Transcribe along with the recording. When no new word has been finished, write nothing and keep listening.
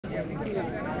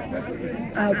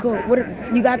Oh, cool. What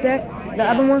you got that? The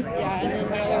other one? Yeah, and then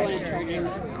the other one is charging.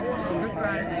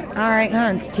 All right,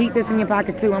 hon. Keep this in your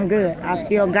pocket too. I'm good. I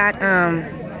still got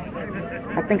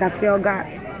I think I still got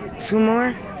two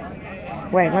more.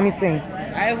 Wait, let me see.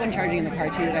 I have one charging in the car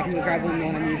too. That I can go grab when the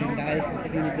one I'm using dies.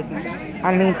 If you need this one.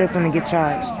 I need this one to get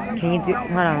charged. Can you do?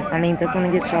 Hold on. I need this one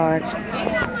to get charged.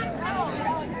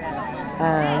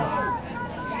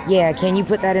 Yeah. Can you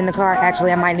put that in the car?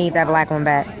 Actually, I might need that black one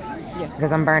back Yeah.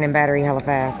 because I'm burning battery hella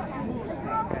fast.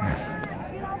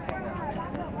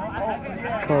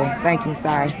 Cool. Thank you.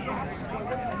 Sorry.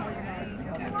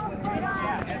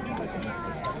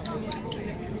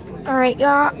 All right,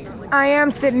 y'all. I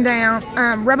am sitting down.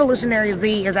 Revolutionary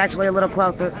Z is actually a little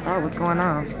closer. Oh, what's going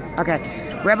on? Okay.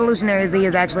 Revolutionary Z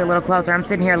is actually a little closer. I'm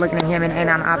sitting here looking at him and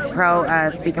Anon Ops Pro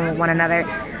speaking with one another.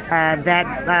 That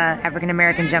African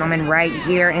American gentleman right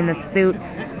here in the suit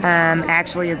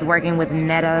actually is working with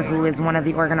Netta, who is one of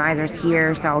the organizers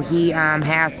here. So he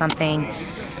has something.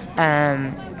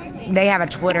 They have a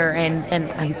Twitter, and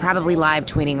he's probably live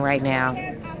tweeting right now.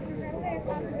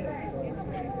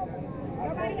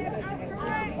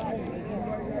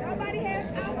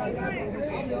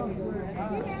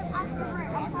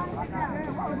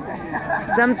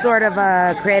 Some sort of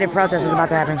creative protest is about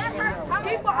to happen.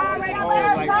 People already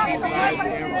talking for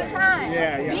time.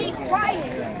 Be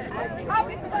quiet. How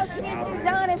we supposed to get shit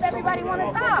done if everybody want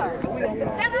to talk?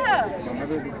 Shut up.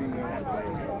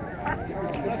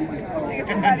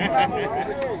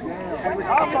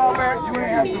 I'm all back. You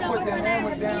ain't have to put the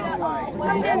hammer down like.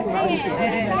 I'm just saying.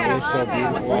 It's so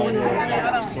beautiful.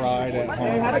 I cried at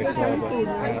home. I saw the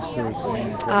pastors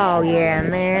singing. Oh yeah,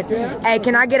 man. Hey,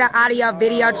 can I get an audio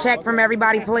video check from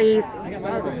everybody, please?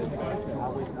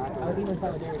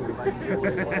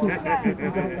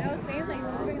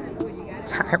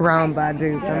 Tyrone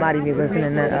Badu. Somebody be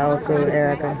listening to old school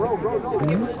Erica.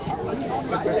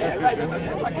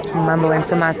 Mumbling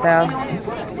to myself.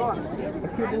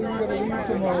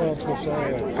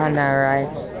 I know, right?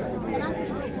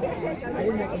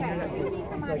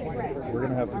 We're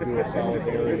gonna have to do a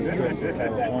solidarity trip to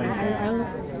California.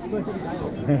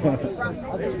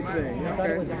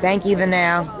 Thank you, the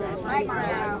now.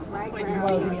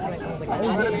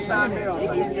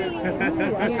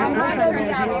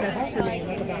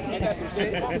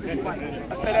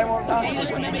 Can you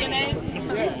just remember your name?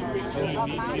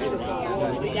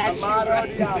 That's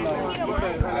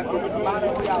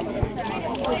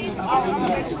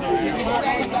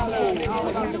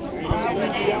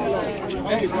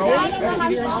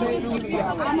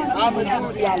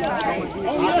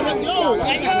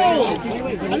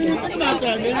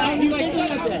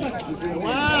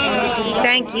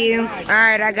Thank you. All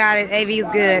right, I got it. AV's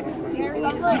good.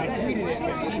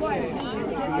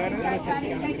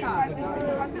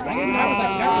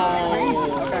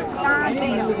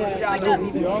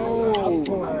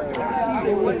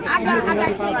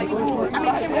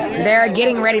 They're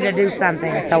getting ready to do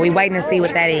something, so we're waiting to see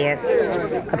what that is.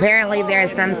 Apparently, there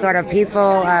is some sort of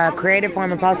peaceful, creative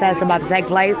form of protest about to take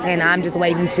place, and I'm just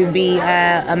waiting to be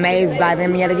amazed by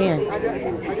them yet again.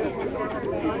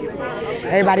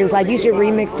 Everybody was like, you should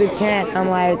remix the chant. I'm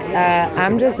like,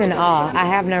 I'm just in awe. I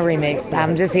have no remix.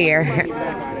 I'm just here.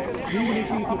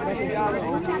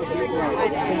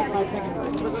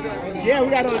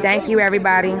 Thank you,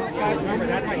 everybody.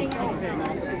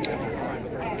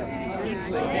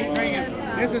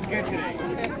 This was good today.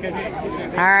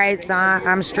 All right, so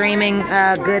I'm streaming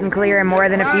good and clear in more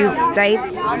than a few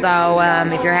states. So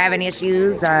if you're having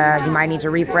issues, you might need to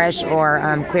refresh or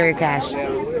clear your cache.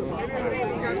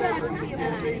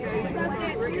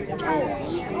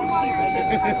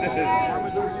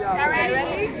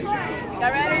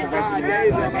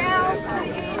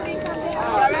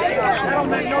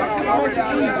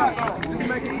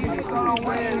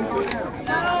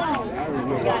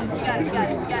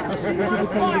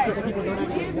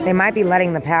 They might be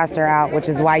letting the pastor out, which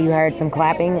is why you heard some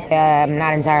clapping. I'm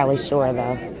not entirely sure,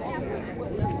 though.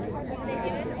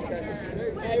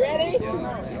 Ready?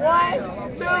 1,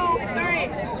 2, 3.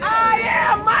 I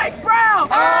am Mike Brown.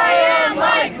 I am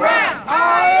Mike Brown.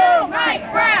 I am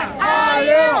Mike Brown. I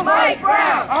am Mike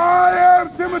Brown. I am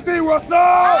Timothy Russell. I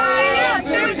am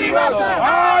Timothy Russell.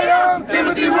 I am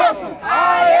Timothy Russell.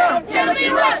 I am Timothy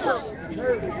Russell.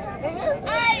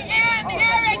 I am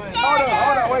Eric Gardner.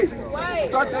 Hold on, wait.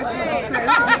 Start that shit.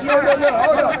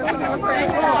 Hold on.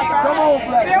 Come on,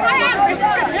 Flash.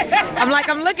 I'm like,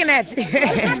 I'm looking at you.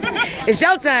 It's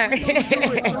your turn. 3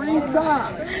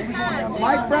 times.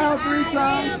 Mike Brown 3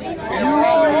 times. You 3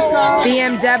 times.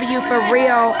 BMW for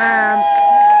real.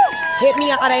 Hit me.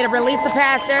 Oh, they released the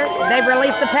pastor. They've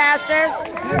released the pastor.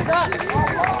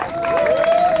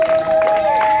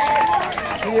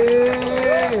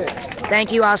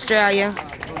 Thank you, Australia.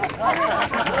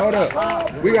 Hold up.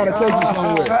 We gotta take you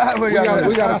somewhere. We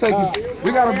gotta take you.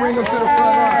 We gotta bring them to the front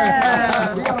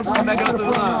line. We gotta bring them to the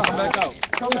front line. Come back out.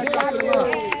 Come back out to the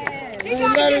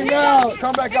line. Let him out.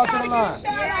 Come back out to the line.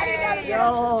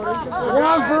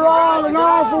 One for all and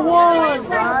all for one.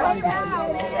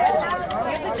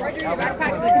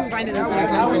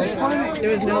 There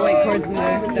was no like cords in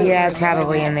there. Yeah, it's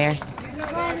probably in there.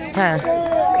 Huh.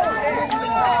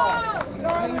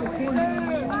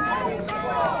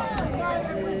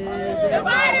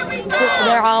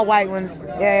 They're all white ones.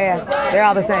 Yeah. They're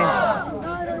all the same.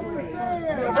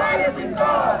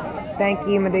 Thank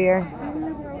you, my dear.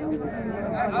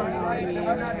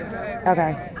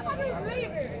 Okay.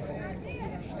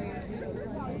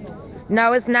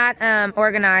 No, it's not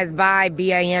organized by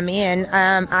BAMN.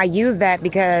 I use that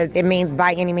because it means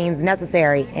by any means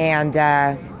necessary, and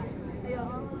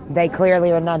they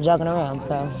clearly are not joking around,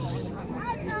 so.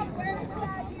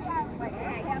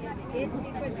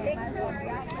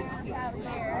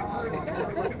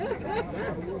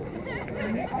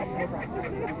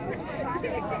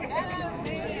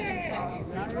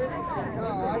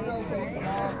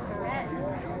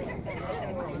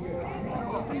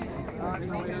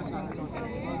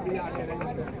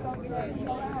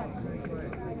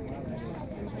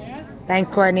 Thanks,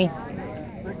 Courtney.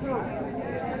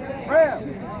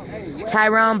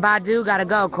 Tyrone Badu gotta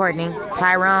go, Courtney.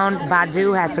 Tyrone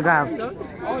Badu has to go.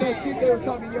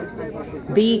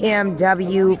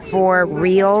 BMW for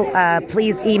real.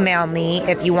 Please email me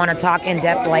if you want to talk in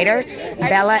depth later.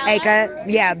 bellaeiko,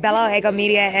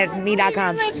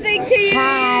 bellaeikomedia@me.com. Listening to you.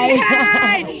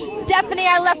 Hi. Stephanie,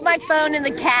 I left my phone in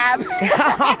the cab.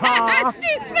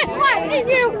 She's been watching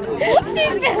you.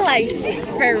 She's been like, she's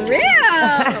for real.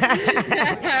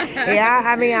 Yeah,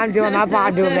 I mean, I'm doing my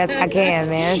part, doing the best I can,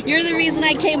 man. You're the reason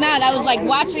I came out. I was like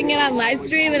watching it on live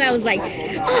stream, and I was like,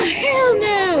 oh hell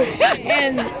no!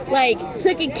 And like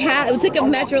took a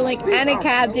Metrolink and a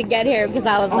cab to get here because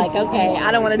I was like, okay,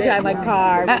 I don't want to drive my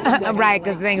car. Right,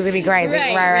 because things would be crazy.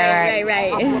 Right.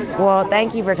 Well,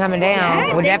 thank you for coming down.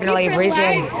 Yeah, we definitely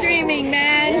appreciate live streaming,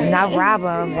 man. No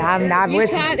problem. I'm not You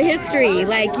wishing. caught history.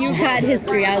 Like, you caught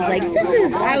history. I was like,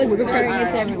 I was referring it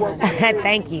to everyone.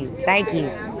 Thank you.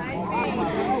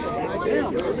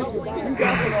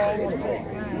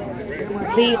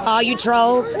 See, all you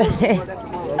trolls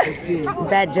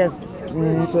that just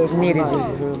needed you.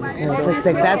 It's a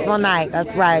successful night.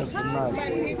 That's right.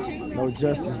 No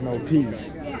justice, no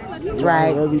peace. That's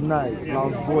right. Every night,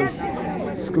 lost voices.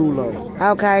 Schoolo.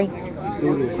 Okay.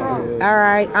 Do this out here. All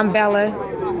right. I'm Bella.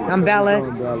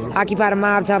 Occupy the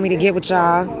Mob told me to get with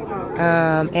y'all.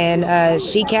 And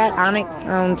She Cat Onyx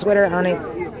on Twitter.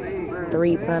 Onyx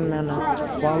 3 something. I don't know.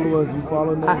 Follow us. You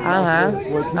follow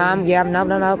them? Yeah. No.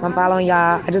 I'm following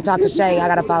y'all. I just talked to Shay. I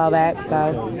gotta follow back.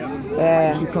 So.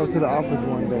 Yeah. You should come to the office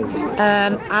one day.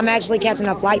 I'm actually catching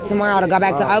a flight tomorrow to go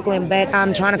back to Oakland, but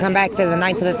I'm trying to come back for the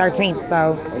 9th to the 13th.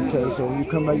 So. Okay, so when you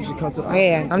come back, you should come to the office.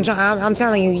 Yeah, I'm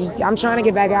telling you, I'm trying to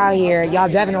get back out here. Y'all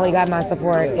definitely got my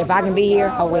support. If I can be here,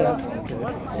 I will.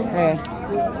 Yeah.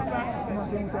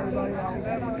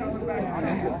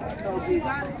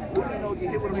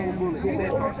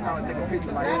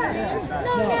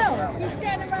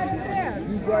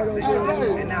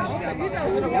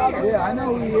 Yeah, I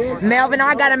know who he is. Melvin,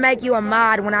 I gotta make you a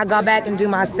mod when I go back and do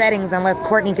my settings, unless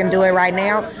Courtney can do it right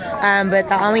now. But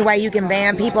the only way you can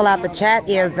ban people out the chat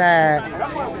is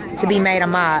to be made a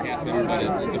mod.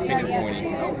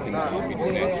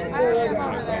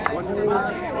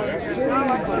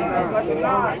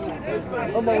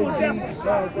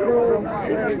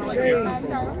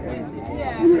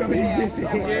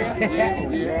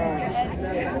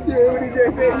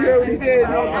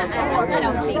 I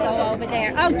don't cheat over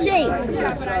there. Oh, cheat.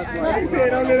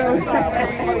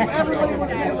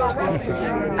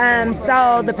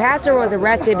 So the pastor was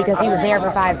arrested because he was there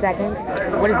for 5 seconds.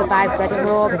 What is the 5-second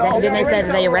rule? Didn't they say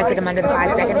that they arrested him under the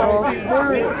 5-second rule?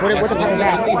 What the fuck is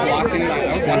that?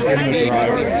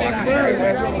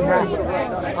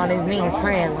 Right. On his knees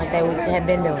praying like they had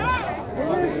been doing.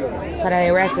 So they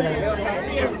arrested him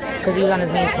because he was on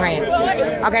his knees praying.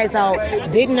 Okay, so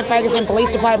didn't the Ferguson Police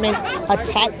Department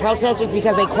attack protesters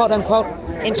because they quote unquote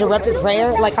interrupted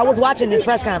prayer? Like, I was watching this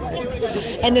press conference,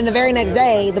 and then the very next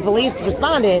day the police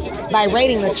responded by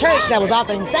raiding the church that was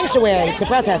offering sanctuary to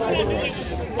protesters.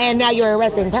 And now you're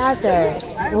arresting pastors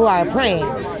who are praying.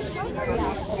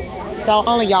 So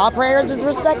only y'all prayers is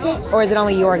respected, or is it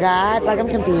only your God? Like, I'm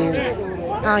confused.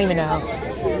 I don't even know.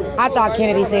 I thought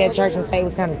Kennedy said church and state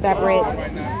was kind of separate,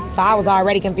 so I was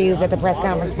already confused at the press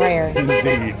conference prayer.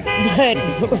 Indeed.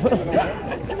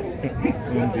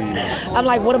 But Indeed. I'm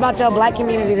like, what about your black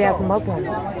community that's Muslim?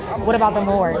 What about the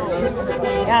Moors?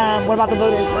 What about the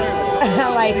Buddhists?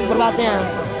 Like, what about them?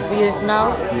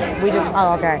 No? Yeah. We just,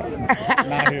 oh, okay.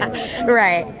 Not here.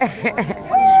 Right.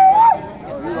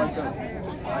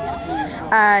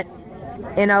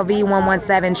 NOV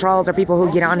 117 trolls are people who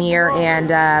get on here and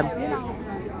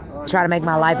try to make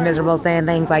my life miserable, saying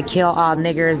things like kill all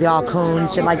niggers, y'all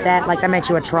coons, shit like that. Like, that makes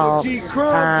you a troll. Get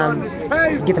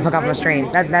the fuck off my stream.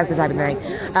 That's the type of thing.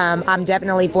 I'm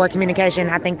definitely for communication.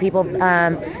 I think people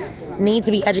need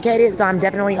to be educated, so I'm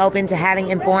definitely open to having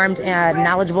informed,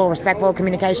 knowledgeable, respectful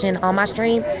communication on my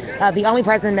stream. The only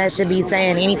person that should be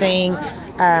saying anything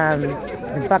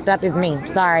fucked up is me.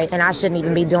 Sorry, and I shouldn't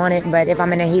even be doing it, but if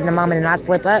I'm in a heat in a moment and I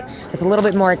slip up, it's a little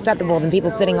bit more acceptable than people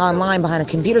sitting online behind a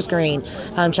computer screen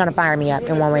trying to fire me up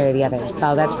in one way or the other.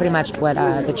 So that's pretty much what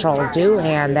the trolls do,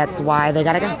 and that's why they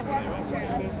gotta go.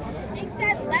 He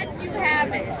said let you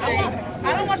have it.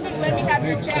 I don't want you to let me have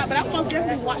your child, but I want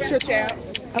definitely watch your child.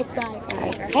 Oh, sorry.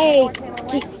 Hey,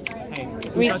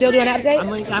 we still doing an update?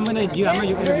 I'm gonna do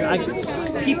interview.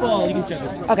 People, you can check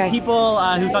this. Okay. People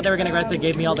who thought they were getting arrested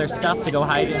gave me all their stuff to go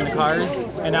hide in the cars,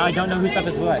 and now I don't know whose stuff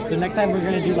is what. So next time we're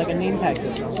gonna do like a name tag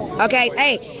system. Okay.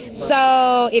 Hey,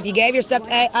 so if you gave your stuff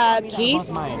to Keith,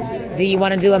 do you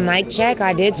want to do a mic check?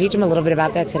 I did teach him a little bit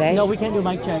about that today. No, we can't do a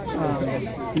mic check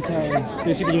because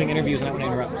there's people doing interviews and I don't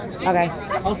want to interrupt. Okay.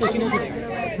 Also, she knows.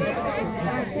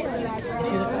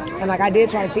 And like, I did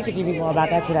try to teach a few people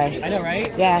about that today. I know,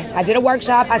 right? Yeah, I did a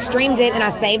workshop. I streamed it and I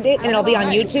saved it, and it'll be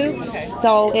on YouTube. Okay.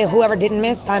 So if whoever didn't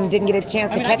didn't get a chance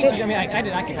to catch it. I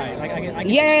did occupy it. Like, I can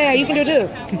Yeah, you can do it too.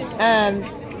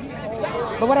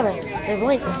 But whatever. There's a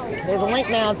link. There's a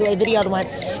link now to a video to one,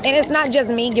 and it's not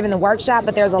just me giving the workshop,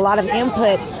 but there's a lot of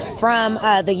input from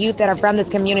the youth that are from this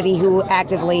community who are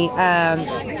actively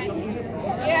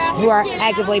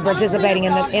participating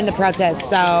in the protest.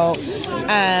 So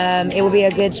it will be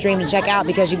a good stream to check out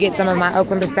because you get some of my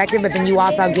Oakland perspective, but then you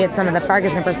also get some of the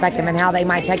Ferguson perspective and how they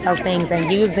might take those things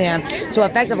and use them to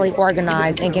effectively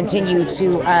organize and continue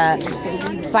to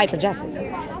fight for justice.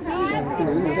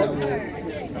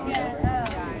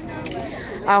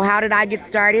 Oh, how did I get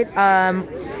started?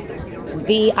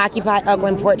 The Occupy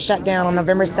Oakland port shut down on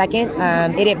November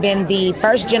 2nd. It had been the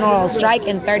first general strike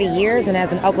in 30 years, and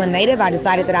as an Oakland native, I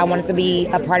decided that I wanted to be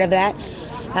a part of that.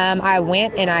 I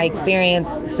went and I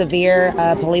experienced severe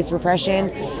police repression,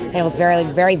 and it was very,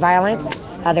 very violent.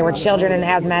 There were children and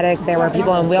asthmatics. There were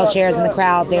people in wheelchairs in the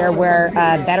crowd. There were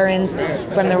veterans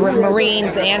from the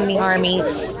Marines and the Army,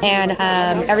 and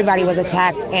everybody was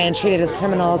attacked and treated as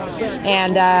criminals.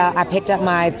 And I picked up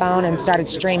my phone and started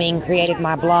streaming, created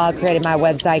my blog, created my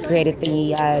website, created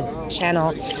the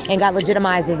channel, and got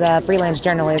legitimized as a freelance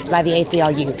journalist by the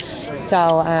ACLU.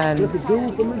 So I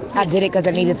did it because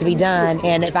it needed to be done.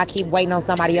 And if I keep waiting on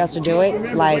somebody else to do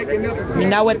it, like, you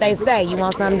know what they say, you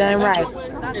want something done right.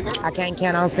 I can't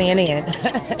count on CNN.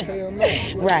 Hell no.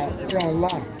 Right. They gonna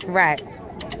lie. Right.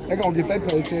 They gonna get their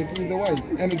paycheck either way.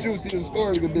 And the juicier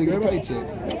story, the bigger the paycheck.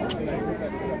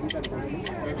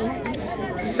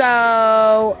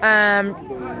 So,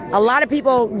 a lot of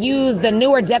people use the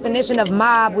newer definition of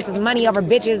mob, which is money over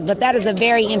bitches, but that is a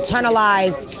very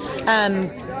internalized,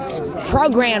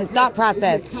 programmed thought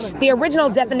process. The original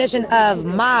definition of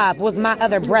mob was my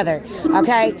other brother,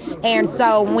 okay? And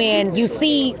so when you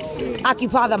see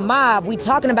occupy the mob, we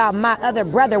talking about my other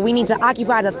brother. We need to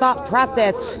occupy the thought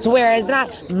process to where it's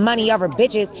not money over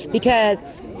bitches, because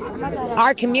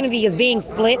our community is being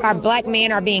split. Our black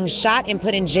men are being shot and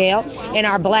put in jail, and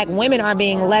our black women are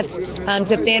being left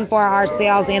to fend for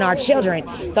ourselves and our children.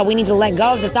 So we need to let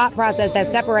go of the thought process that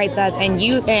separates us and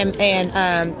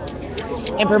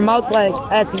promotes like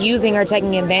us using or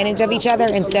taking advantage of each other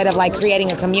instead of like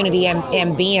creating a community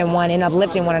and being one and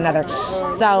uplifting one another.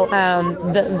 So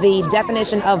the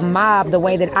definition of mob, the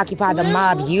way that Occupy the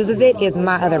Mob uses it, is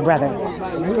my other brother.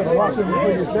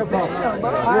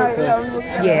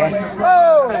 Yeah.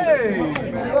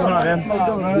 Come on, man.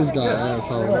 This guy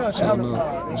asshole. Shut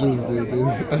up. Jules did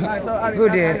this. Who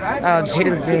did? Oh,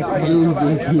 Jesus did. Jules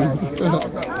did this.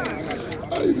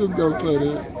 How you just gonna say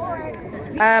that?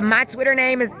 My Twitter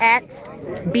name is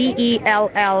 @BELLAEIKO.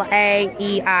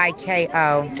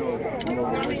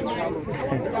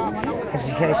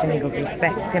 Education equals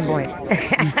respect. 10 points.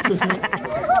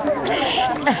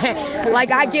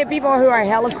 Like, I get people who are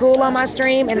hella cool on my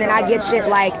stream, and then I get shit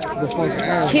like,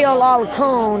 kill all the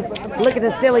coons, look at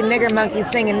the silly nigger monkeys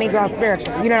singing Negro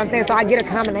spirituals. You know what I'm saying? So I get a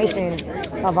combination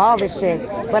of all this shit.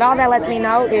 But all that lets me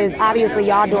know is obviously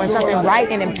y'all doing something right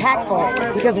and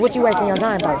impactful, because what you wasting your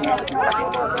time for?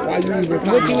 Why you even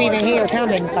What you even here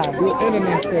commenting for? You're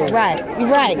internet for. Right.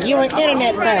 You an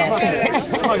internet for.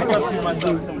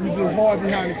 You just hard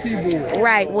behind the keyboard.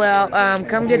 Right, well,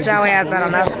 come get your ass out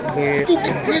of that.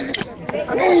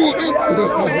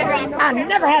 I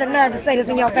never had a nerve to say this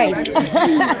in your face.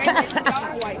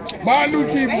 Buy a new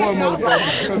keyboard,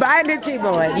 motherfucker. Buy a new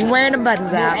keyboard. You wearing the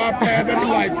buttons out. iPad, they be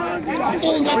like, as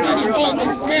soon as I see this phone,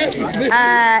 I'm smashing.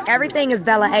 Everything is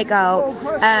bellaeiko.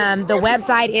 The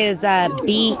website is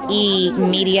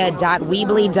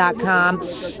bemedia.weebly.com.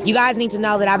 You guys need to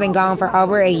know that I've been gone for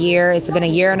over a year. It's been a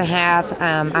year and a half.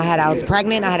 I was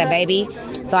pregnant. I had a baby,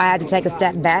 so I had to take a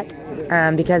step back.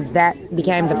 Because that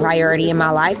became the priority in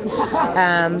my life.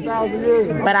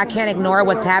 But I can't ignore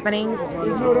what's happening,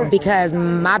 because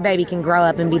my baby can grow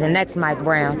up and be the next Mike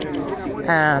Brown.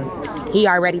 He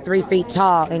already 3 feet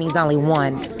tall and he's only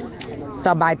 1.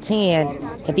 So by 10,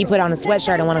 if he put on a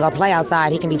sweatshirt and want to go play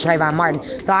outside, he can be Trayvon Martin.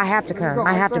 So I have to come.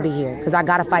 I have to be here because I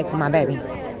got to fight for my baby.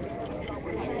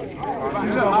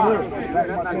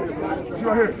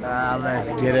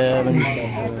 Let's get it.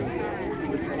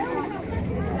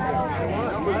 I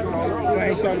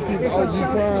ain't shot the people OG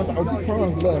Crimes. OG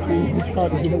Crimes left. He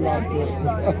tried to get a lot of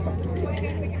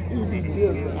He'd be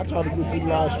different. I tried to get you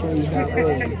live streams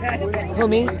early. Who,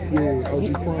 me? Yeah,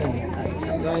 OG Crimes.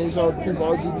 I ain't shot the people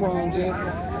OG Crimes yet.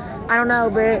 I don't know,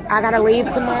 but I gotta leave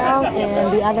tomorrow,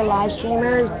 and the other live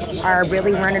streamers are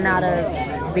really running out of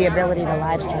the ability to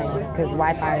live stream because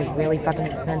Wi-Fi is really fucking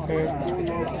expensive.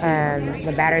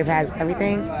 The battery pack,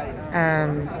 everything.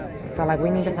 So like we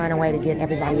need to find a way to get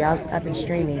everybody else up and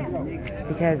streaming,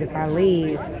 because if I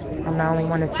leave, I'm the only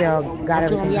one that still got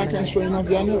everything. Y'all can't stream up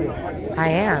y'all network. I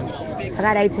am. I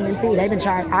got AT&T. They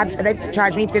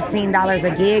charged me $15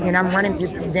 a gig, and I'm running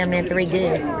through damn near 3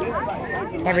 gigs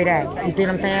every day. You see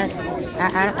what I'm saying?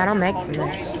 I don't make for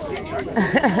much.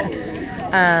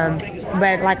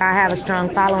 But like I have a strong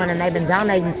following, and they've been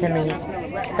donating to me.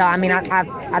 So I mean,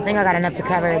 I think I got enough to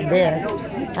cover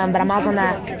this. But I'm also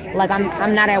not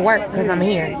I'm not at work because I'm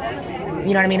here.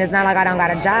 You know what I mean? It's not like I don't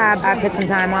got a job. I took some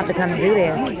time off to come do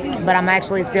this, but I'm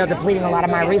actually still depleting a lot of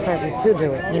my resources to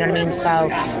do it. You know what I mean? So,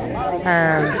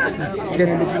 but you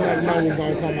never know what's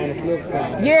gonna come on the flip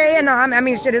side. Yeah, no. I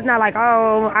mean, shit. It's not like,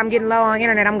 oh, I'm getting low on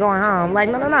internet, I'm going home. Like,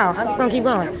 no. I'm just gonna keep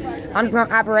going. I'm just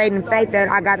gonna operate in faith that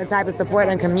I got the type of support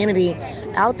and community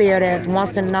out there that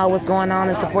wants to know what's going on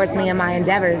and supports me in my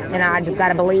endeavors. And I just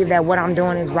gotta believe that what I'm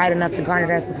doing is right enough to garner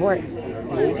that support.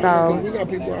 So we got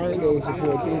people out here that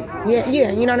support too. Yeah,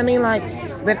 you know what I mean? Like,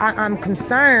 but I'm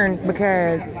concerned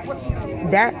because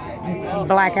that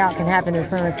blackout can happen as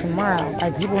soon as tomorrow.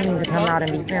 Like, people need to come out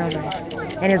and be filming.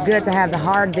 And it's good to have the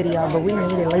hard video, but we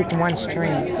need at least one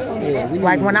stream. Yeah,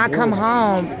 like when I come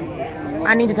home,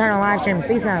 I need to turn on live stream and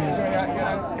see something.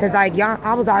 Cause like y'all,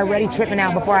 I was already tripping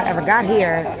out before I ever got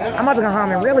here. I'm about to go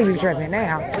home and really be tripping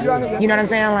now. You know what I'm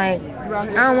saying? Like, I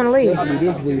don't want to leave.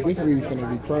 This week finna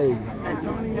be crazy.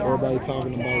 Everybody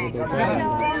talking about what they're talking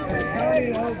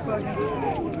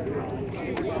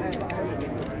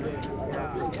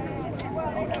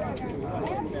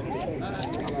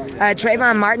about.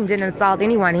 Trayvon Martin didn't assault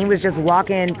anyone. He was just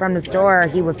walking from the store.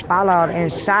 He was followed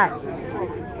and shot.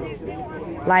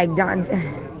 Like, don't,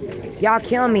 y'all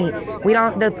kill me.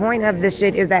 The point of this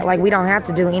shit is that, like, we don't have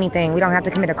to do anything. We don't have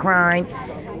to commit a crime.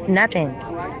 Nothing.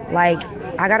 Like,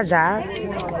 I got a job.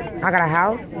 I got a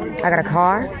house. I got a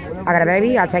car. I got a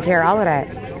baby. I'll take care of all of that.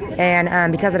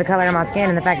 And because of the color of my skin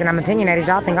and the fact that I'm opinionated,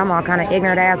 y'all think I'm all kind of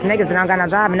ignorant ass niggas and I don't got no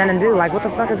job and nothing to do. Like, what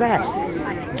the fuck is that?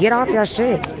 Get off your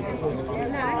shit.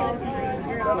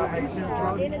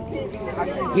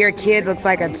 Your kid looks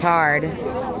like a tard.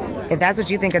 If that's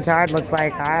what you think a tard looks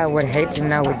like, I would hate to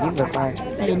know what you look like.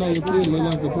 I didn't know your kid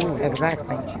looked like a tard.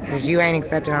 Exactly. Because you ain't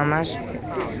accepted on my shit.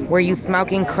 Were you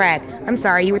smoking crack? I'm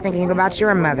sorry, you were thinking about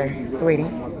your mother, sweetie.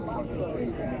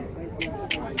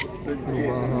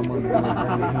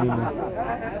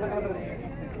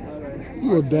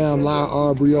 You a damn lie,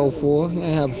 Aubrey 04. You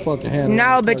ain't have a fucking hand.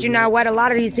 No, but you know what? A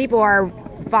lot of these people are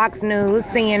Fox News,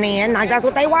 CNN. Like, that's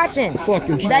what they watching.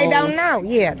 Fucking trolls. They don't know.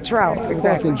 Yeah, trolls.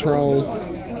 Exactly. Fucking trolls.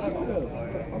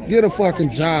 Get a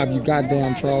fucking job, you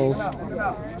goddamn trolls.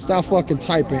 Stop fucking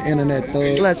typing, internet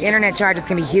thugs. Look, internet charges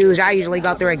can be huge. I usually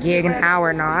go through a gig an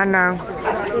hour. No, I know.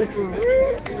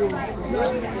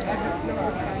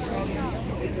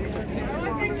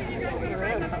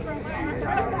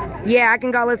 Yeah, I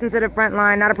can go listen to the front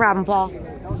line. Not a problem, Paul.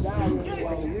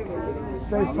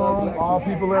 stay strong. All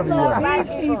people everywhere. We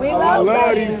I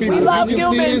love these people. We love You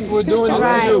can see humans. this, we're doing this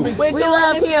Right. for you. We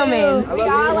love humans. We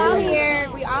all out here.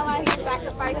 We all out here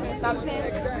sacrificing something.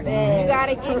 You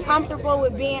gotta get comfortable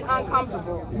with being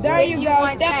uncomfortable. There you go.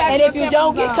 And if you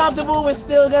don't get comfortable, we're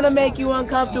still gonna make you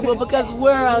uncomfortable because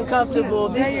we're uncomfortable.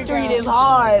 This street is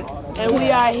hard, and we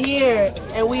are here,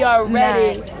 and we are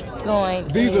ready.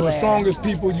 These are the strongest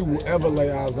people you will ever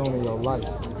lay eyes on in your life.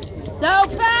 So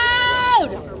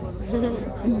proud!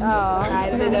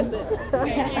 Alright, that's it.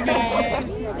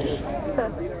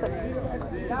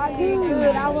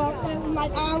 Good. I walk in, I'm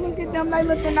like, oh, look at them. They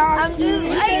looking all I'm cute.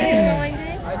 just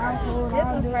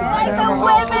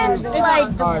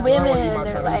like the women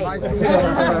are like.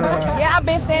 Yeah, I've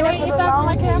been saying it for the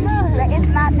long camera. It's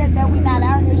not that we not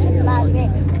out here. It's just not that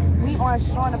we aren't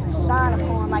showing up and shine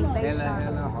upon like they shine.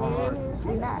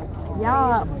 We not.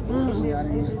 Y'all. It's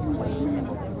just plain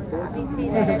simple that we're not. We see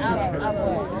that every day.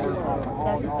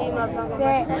 That's the female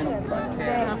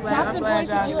I'm glad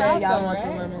y'all said y'all want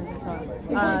the women to talk.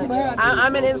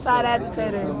 I'm an inside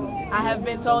agitator. I have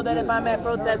been told that if I'm at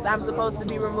protests, I'm supposed to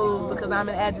be removed because I'm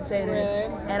an agitator,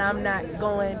 and I'm not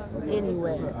going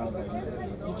anywhere.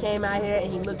 He came out here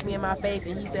and he looked me in my face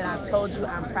and he said, "I've told you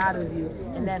I'm proud of you,"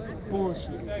 and that's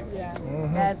bullshit.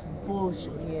 That's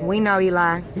bullshit. We know you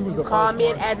lie. You called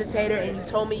me an agitator and you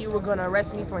told me you were going to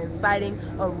arrest me for inciting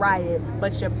a riot,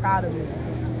 but you're proud of me.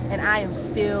 And I am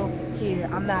still here.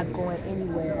 I'm not going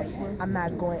anywhere. I'm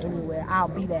not going anywhere. I'll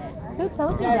be that. Who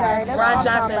told you that? Ron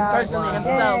Johnson personally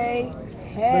himself.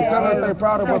 They tell us they're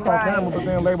proud of us on camera, but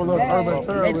then label us urban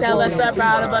terrorists. They tell us they're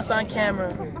proud of us on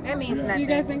camera. That means Do nothing. you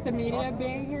guys think the media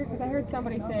being here? Because I heard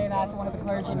somebody say that to one of the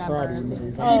clergy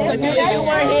members. Oh, if you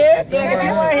weren't here,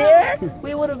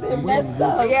 we would have been messed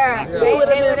up. Yeah, we would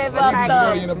have been fucked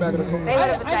up. They would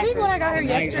have I think when I got here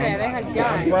yesterday, they had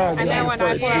guns. And then when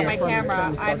I put on my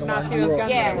camera, I did not see those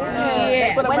guns.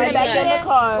 Yeah. Put them right back in the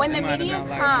car. When the media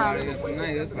comes,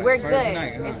 we're good.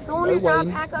 As soon as y'all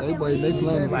pack up and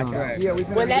leave,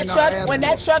 When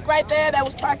that truck right there that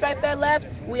was parked right there left,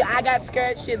 I got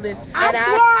scared shitless. And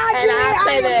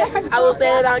I will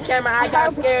say it on camera. I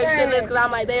got scared shitless because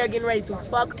I'm like, they are getting ready to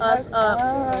fuck us up.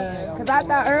 Because I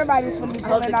thought everybody was going to be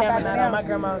Hold the pulling off camera after now. them. My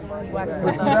grandma watching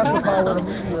That's the power of the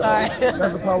media. Sorry.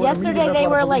 That's the power of the Yesterday media. they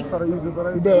were like,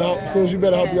 You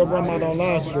better hope your grandma don't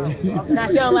live stream. Now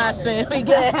she on live stream. We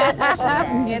good.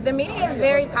 Yeah, the media is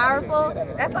very powerful.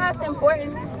 That's why it's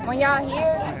important when y'all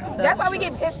here. That's why we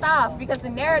get pissed off, because the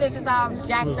narrative is all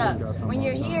jacked up. When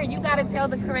you're here, you got to tell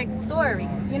the correct story.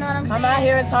 You know what I'm saying? Come out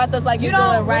here and talk to us like you're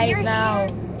doing right now.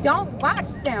 Don't watch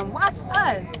them. Watch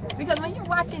us. Because when you're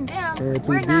watching them,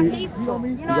 we're not peaceful.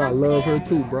 You know what I'm love saying? her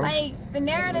too, bro. Like, the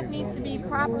narrative needs to be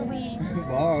properly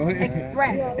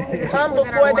expressed. Come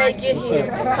before they get here.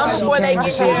 Come before they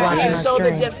get here and show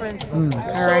the difference. Show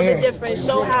the difference.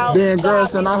 Show how. Dan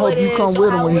Garrison, I hope you come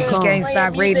with him when he comes. Can't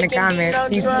stop reading the comments.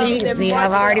 See,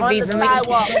 I've already beat them.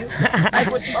 Sidewalks like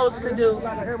we're supposed to do.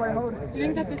 Do you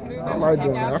think that this movement I like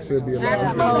doing that. I should be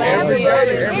allowed. Every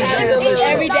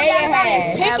day it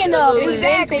has. picking up. Absolutely. It's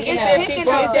been picking up. 52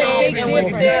 days and we're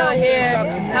still here.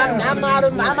 I'm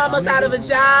almost out of a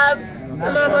job.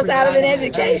 I'm almost out of an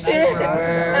education,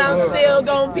 and I'm still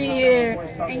gonna be here.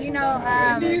 And you know,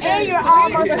 and you're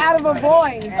almost out of a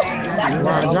voice.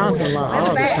 Ron Johnson lie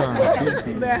all the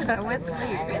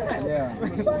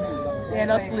time. Yeah,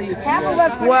 no sleep. half of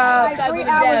us Well, like 3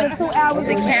 hours or 2 hours.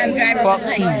 The cab driver. Fuck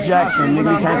Chief Jackson,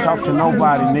 nigga. You can't talk to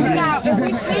nobody, nigga. We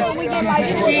sleep and we get like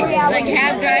 2 or 3 She, hours. the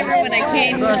cab driver, when I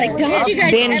came, he was like, "Don't you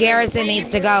guys?" Ben Garrison needs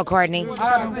to go, Courtney. Get him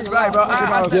out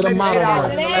of there.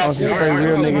 On some straight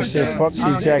real nigga shit. Fuck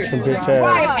Chief Jackson, bitch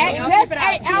ass. Just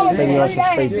 8 hours. Taking on some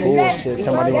straight bullshit.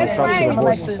 Somebody want to talk to the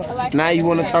voices. Now you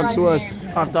want to talk to us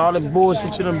after all that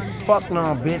bullshit you done fuck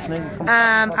no, bitch, nigga.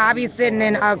 I'll be sitting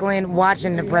in Oakland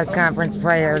watching the press conference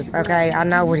prayers. Okay, I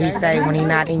know what he say when he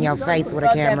not in your face with a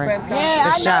camera.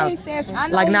 Yeah, For sure.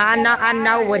 Like, no, I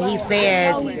know what he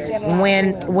says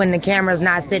when the camera's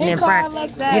not sitting in front.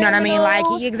 You know what I mean? Like,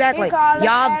 exactly.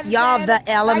 Y'all the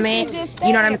element.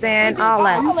 You know what I'm saying? All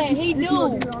that. He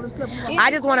do. I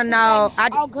just want to know.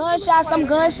 Some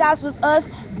gunshots was us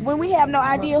when we have no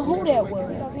idea who that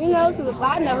was. Who knows who? If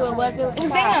I know who it was them.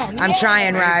 I'm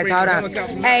trying, Rise. Hold on.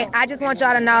 Hey, I just want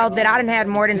y'all to know that I done had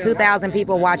more than 2,000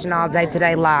 people watching all day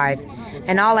today live.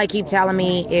 And all they keep telling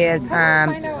me is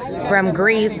from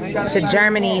Greece to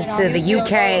Germany to the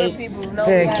UK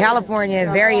to California,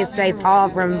 various states, all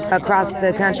from across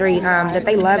the country, that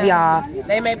they love y'all.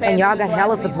 And y'all got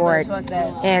hella support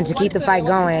and to keep the fight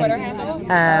going.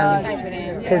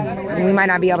 because we might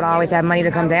not be able to always have money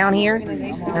to come down here.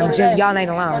 Y'all ain't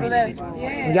alone.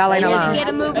 Y'all ain't alone. Get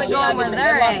a movement going where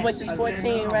they're at. Which is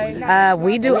 14, right?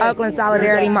 We do Oakland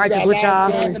Solidarity marches with y'all.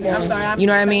 You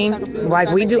know what I mean? Like,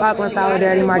 we do Oakland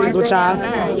Solidarity marches with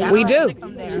y'all. We do.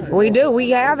 We do. We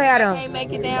have had them. Can't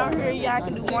make it down here. Y'all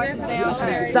can do marches down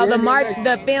here. So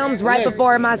the films right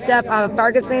before my stuff on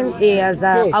Ferguson is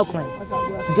Oakland,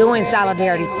 doing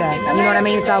solidarity stuff. You know what I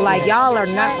mean? So like, y'all are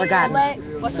not forgotten.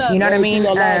 You know what I mean?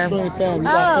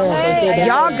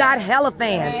 Y'all got hella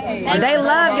fans. They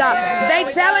love y'all. They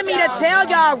telling me to tell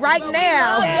y'all right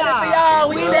now.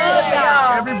 We stand for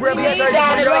y'all. Every breath we take for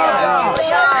y'all.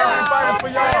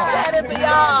 Everybody for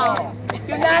y'all.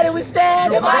 United we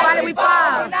stand, Divided we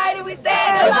fall. United we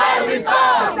stand, divided we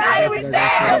fall. United we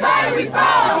stand, divided we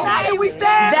fall. United we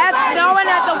stand. That's knowing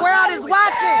that the world is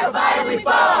watching. Divided we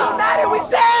fall. United we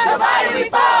stand, divided we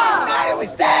fall. United we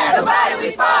stand, divided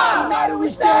we fall. United we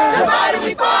stand, divided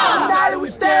we fall. United we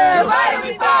stand, divided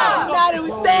we fall. United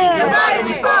we stand, divided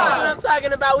we fall. That's what I'm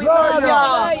talking about. We love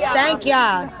y'all. Thank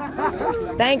y'all.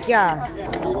 Thank y'all.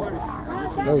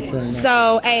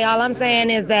 So, hey, all I'm saying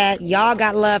is that y'all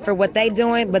got love for what they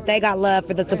doing, but they got love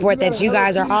for the support that you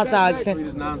guys are also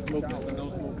extending. My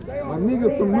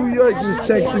nigga from New York just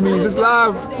texted me. This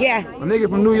live? Yeah. My nigga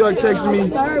from New York texted me.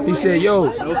 He said, yo,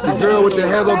 the girl with the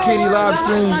Hello Kitty live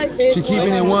stream, she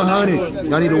keeping it 100.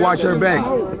 Y'all need to watch her back.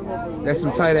 That's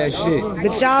some tight ass shit.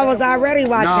 But y'all was already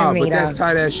watching me, but that's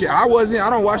tight ass shit. I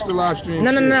don't watch the live stream.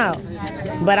 No.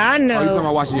 But I knew you talking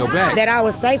about watching your back? That I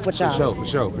was safe with y'all. For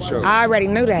sure. I already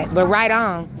knew that. But right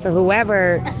on. So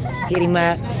whoever hit him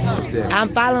up, I'm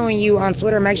following you on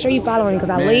Twitter. Make sure you follow me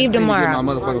because I leave tomorrow. Get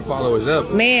my motherfucking followers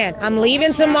up. Man, I'm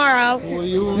leaving tomorrow. Who are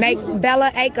you? Make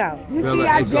bellaeiko.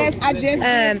 I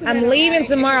just I'm leaving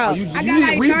tomorrow. We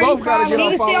both gotta get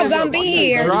She's still gonna be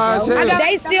here.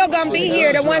 They still gonna be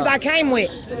here. The ones I came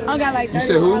with. You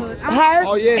said who? Her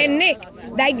and Nick.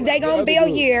 They gonna be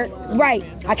here. Right.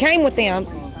 I came with them.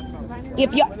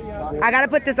 If y'all, I gotta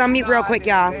put this on mute real quick,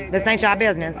 y'all. This ain't y'all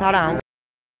business. Hold on.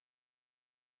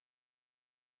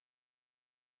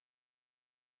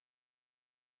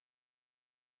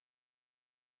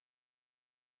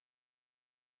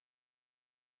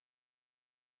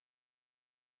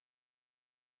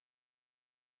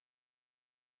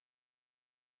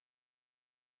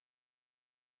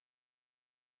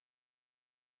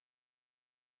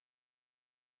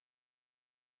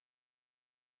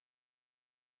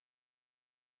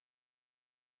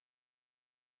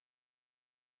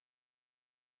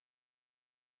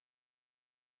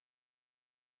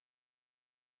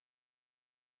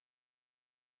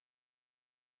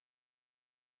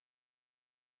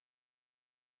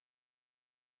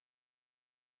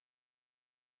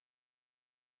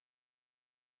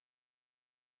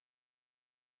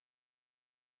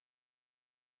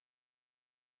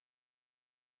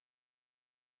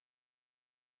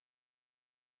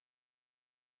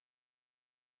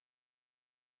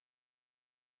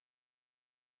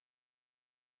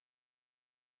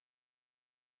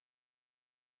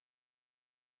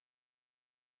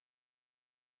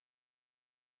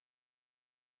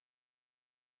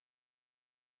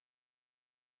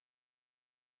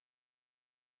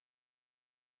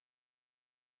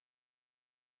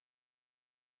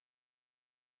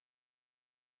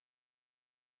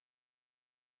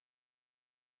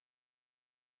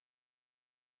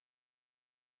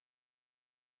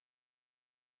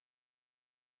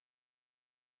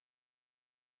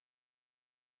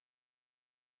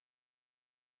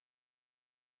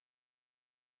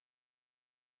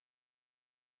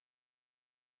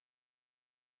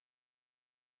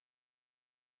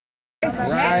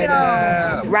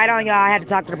 Right on, y'all. I had to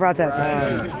talk to the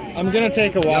protesters. I'm gonna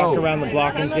take a walk around the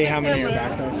block and see how many are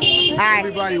back there. All right.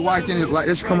 Everybody watching it,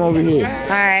 let's come over here. All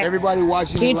right. Everybody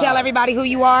watching. Can you tell everybody who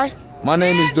you are? My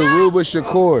name is Daruba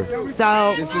Shakur.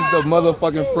 So this is the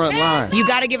motherfucking front line. You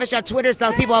gotta give us your Twitter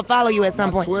so people will follow you at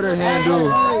some point. Twitter handle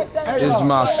is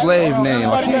my slave name.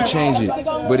 I can't change it,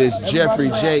 but it's Jeffrey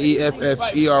JEFFERY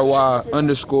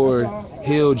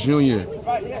 _Hill Jr.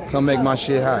 Come make my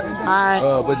shit hot. All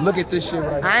right. But look at this shit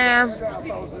right here. I am.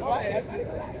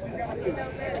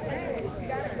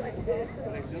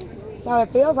 So it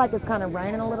feels like it's kind of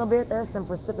raining a little bit. There's some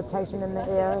precipitation in the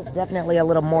air. It's definitely a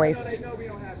little moist. I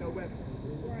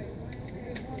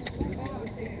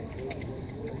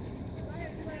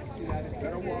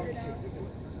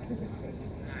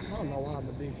don't know why I'm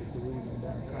addicted to reading.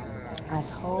 I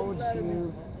told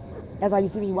you That's why you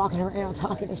see me walking around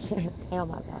talking and shit. Oh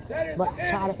my God. But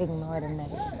try to ignore the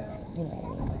negative stuff. You know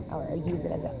what I mean? Or use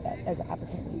it as an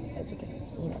opportunity to educate.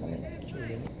 You know what I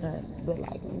mean? But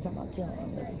like when you talk about killing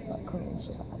niggas, fuck cool and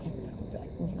shit, I can't do that.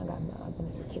 I mean, I got mods and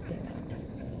they kick in out.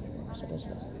 Shit.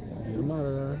 Get them out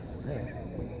of there.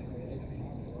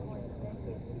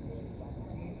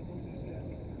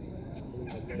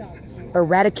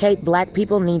 Eradicate black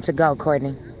people need to go,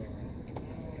 Courtney.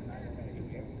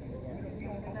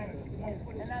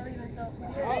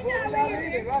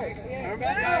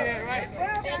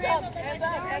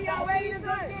 Y'all ready to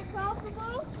go get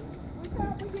comfortable?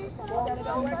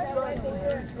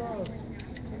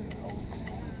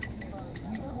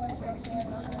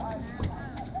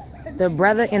 The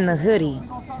brother in the hoodie.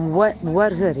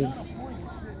 What hoodie?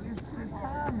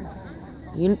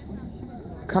 You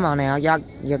come on now, y'all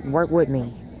work with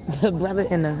me. The brother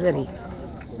in the hoodie.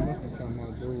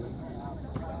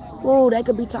 Oh, they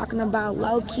could be talking about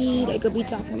low key. They could be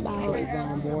talking about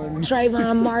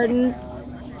Trayvon Martin.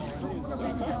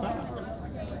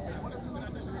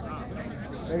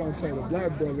 They don't say the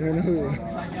black brother in the hood.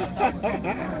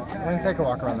 We're gonna take a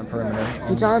walk around the perimeter.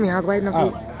 You told me. I was waiting for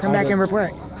you to come back and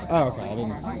report. Oh, okay.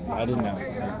 I didn't know.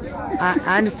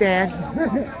 I understand.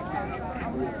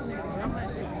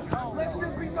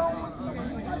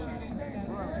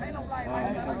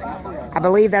 I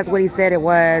believe that's what he said it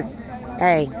was.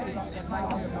 Hey,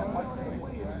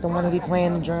 the one who be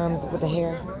playing the drums with the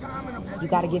hair. You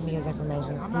gotta give me his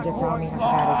information. He just told me I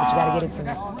got it, but you gotta get it to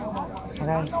me.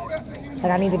 Okay?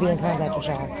 Like I need to be in contact with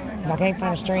y'all. If I can't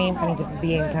find a stream, I need to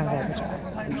be in contact with y'all.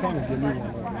 I'm trying to get me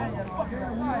one right now.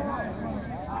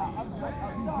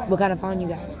 What kind of phone you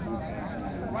got?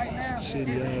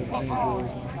 Shitty ass Android.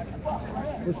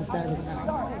 What's the service type?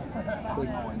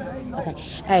 Okay.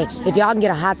 Hey, if y'all can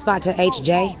get a hotspot to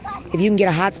HJ, if you can get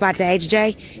a hotspot to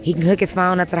HJ, he can hook his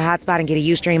phone up to the hotspot and get a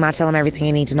Ustream. I tell him everything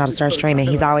he needs to know to start streaming.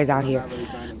 He's always out here.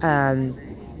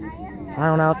 I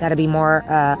don't know if that'd be more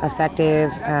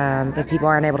effective if people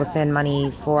aren't able to send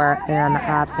money for on the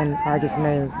ops and Argus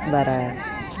News, but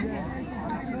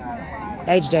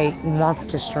HJ wants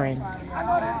to stream.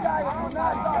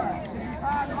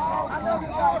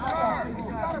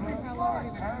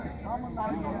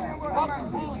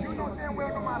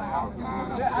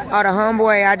 Oh, the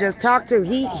homeboy I just talked to,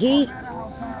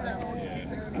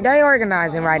 they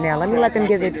organizing right now. Let me let them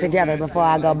get it together before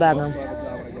I go bug them.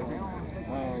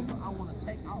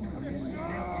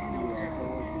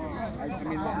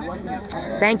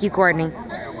 Thank you, Courtney.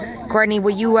 Courtney,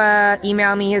 will you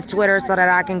email me his Twitter so that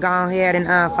I can go ahead and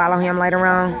follow him later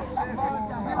on?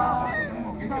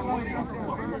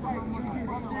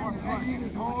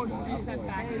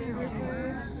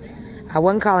 I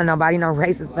wasn't calling nobody no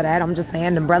racist for that. I'm just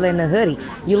saying the brother in the hoodie.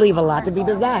 You leave a lot to be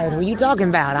desired. Who you talking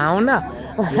about? I don't know.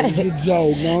 It's a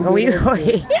joke.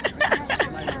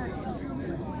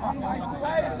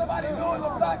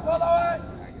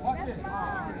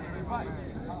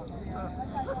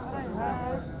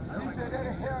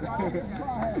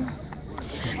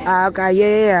 Okay,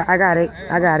 yeah, I got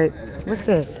it. What's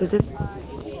this? Is this?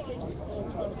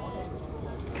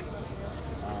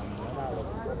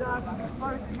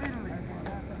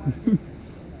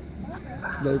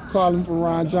 They calling for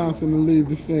Ron Johnson to leave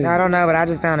the scene. I don't know, but I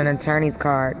just found an attorney's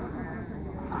card.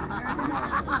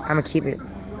 I'm gonna keep it.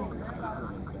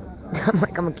 I'm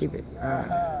gonna keep it.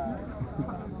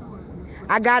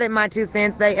 I got it, my 2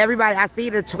 cents. Everybody, I see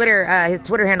the Twitter, his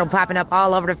Twitter handle popping up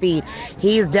all over the feed.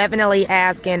 He's definitely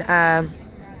asking for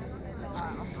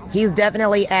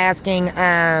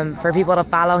people to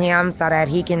follow him so that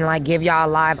he can like give y'all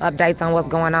live updates on what's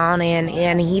going on,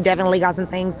 and he definitely got some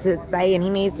things to say, and he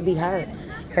needs to be heard.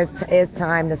 It's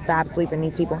time to stop sweeping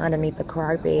these people underneath the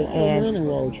carpet. And Rent and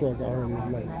roll truck I heard was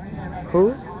late.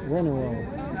 Who? Rent and roll.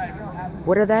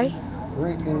 What are they?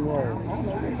 Rent and roll.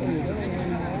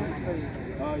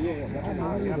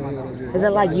 Is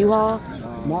it like U-Haul?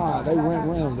 Nah, they rent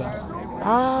rims out.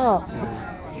 Oh.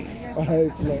 I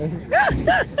hate playing.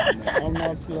 I'm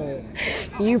not playing.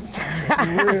 You.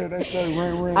 Yeah, they say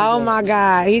rent rims. Oh my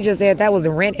God, he just said that was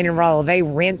rent and roll. They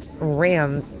rent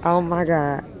rims. Oh my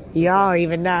God, y'all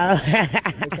even know.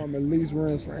 They come at least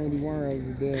rims for Andy Worms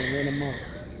and then rent them out.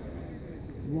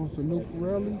 You want some new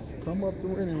Pirellis? Come up to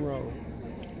Rent and Roll.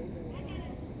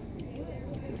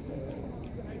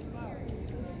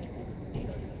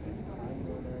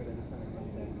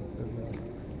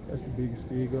 That's the biggest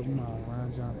fig of them all,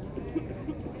 Ron Johnson.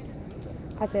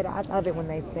 I said I love it when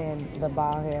they send the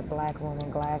bald head black woman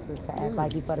glasses to act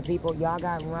like he for the people. Y'all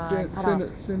got Ron.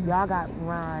 Y'all got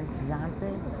Ron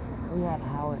Johnson. We had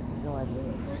Howard in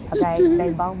Georgia. Okay,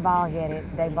 they both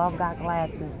bald-headed, they both got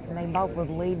glasses, and they both was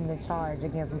leading the charge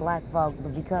against black folks,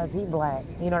 but because he black,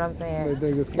 you know what I'm saying?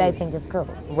 They think it's cool.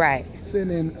 Right.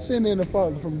 Send in a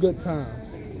photo from good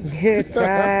times. Good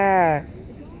times.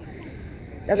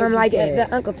 That's why I'm like, the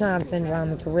Uncle Tom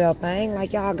syndrome is a real thing.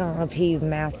 Like, y'all gonna appease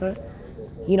massa.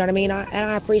 You know what I mean?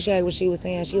 And I appreciate what she was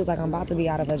saying. She was like, I'm about to be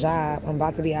out of a job. I'm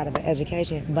about to be out of an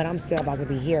education. But I'm still about to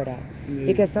be here, though. Yeah.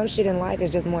 Because some shit in life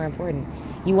is just more important.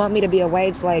 You want me to be a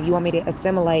wage slave. You want me to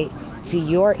assimilate to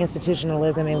your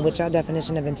institutionalism and what your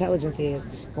definition of intelligence is.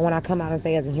 But when I come out and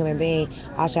say as a human being,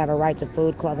 I should have a right to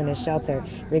food, clothing, and shelter.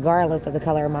 Regardless of the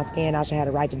color of my skin, I should have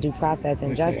a right to due process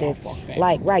and justice.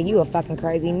 Like, right, you a fucking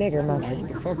crazy nigger, monkey.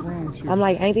 What the fuck wrong with you? I'm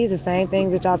like, ain't these the same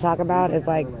things that y'all talk about as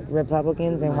like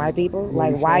Republicans and white people?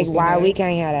 Like, why we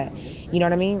can't have that? You know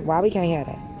what I mean? Why we can't have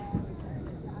that?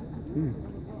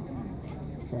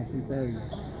 Fucking crazy.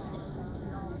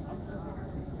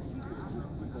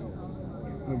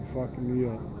 I'm fucking me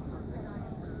up.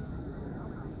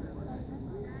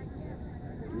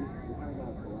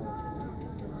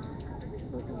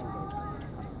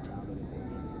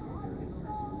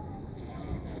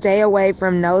 Stay away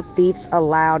from no thieves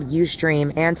allowed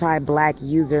Ustream, anti-black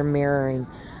user mirroring.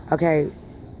 Okay.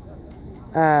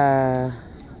 And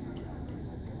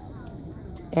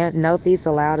no thieves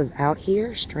allowed is out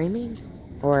here streaming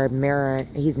or mirroring.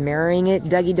 He's mirroring it.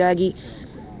 Dougie.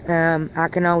 I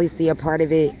can only see a part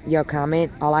of it. Your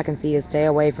comment. All I can see is stay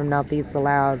away from no thieves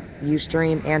allowed.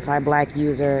 Ustream, anti-black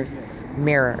user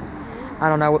mirror. I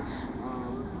don't know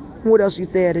what else you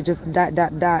said. It just ...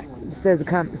 says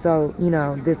so, you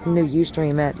know, this new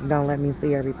Ustream app don't let me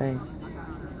see everything.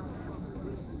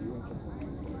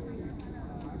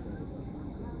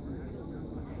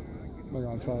 They're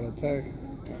gonna try to attack.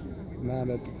 Now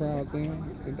that the crowd thin,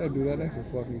 if they do that, that's a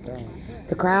fucking cow.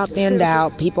 The crowd thinned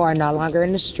out. People are no longer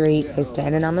in the street. They're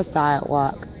standing on the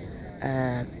sidewalk.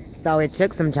 So it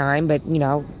took some time, but, you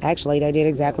know, actually they did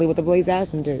exactly what the police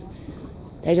asked them to.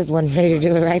 They just weren't ready to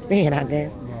do it right then, I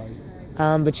guess.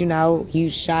 But, you know, you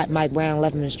shot Mike Brown and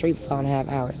left him in the street for 4.5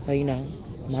 hours. So, you know,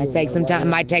 might take some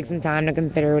time to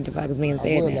consider what the fuck is being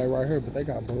said. I would right here, but they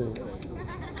got bugs.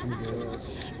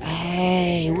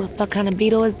 Hey, what fuck kind of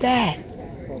beetle is that?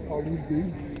 Police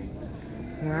beetle.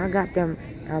 Well, I got them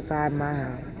outside my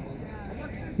house.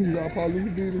 You got police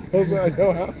beetles outside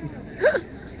your house?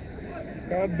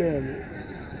 God damn it.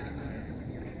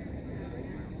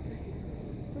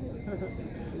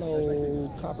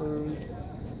 Hello, coppers.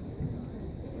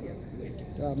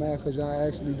 Y'all mad because y'all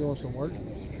actually doing some work?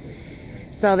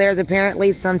 So there's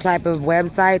apparently some type of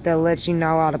website that lets you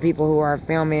know all the people who are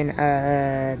filming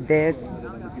this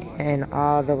and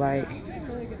all the like.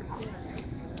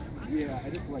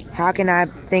 How can I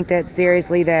think that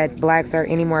seriously that blacks are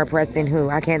any more oppressed than who?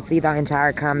 I can't see the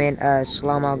entire comment.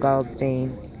 Shlomo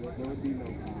Goldstein.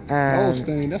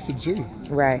 Goldstein, that's a Jew.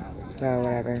 Right. So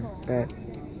whatever. But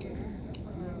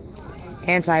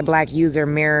anti-black user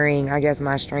mirroring, I guess,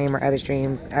 my stream or other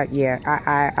streams. Yeah,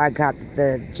 I got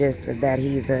the gist of that.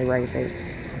 He's a racist.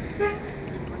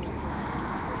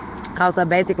 Also,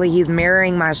 basically, he's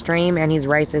mirroring my stream and he's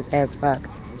racist as fuck.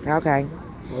 Okay.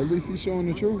 Well, at least he's showing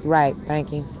the truth. Right.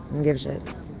 Thank you. I don't give a shit.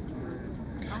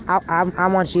 I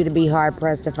want you to be hard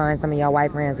pressed to find some of your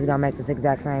white friends who don't make this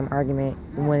exact same argument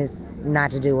when it's not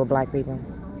to do with black people.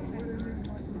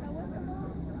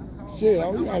 Shit,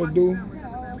 all we gotta do.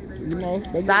 You know,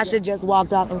 Sasha just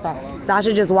walked off. I'm sorry.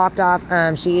 Sasha just walked off.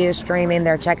 She is streaming.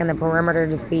 They're checking the perimeter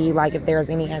to see like if there's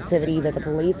any activity that the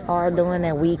police are doing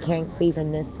that we can't see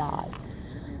from this side.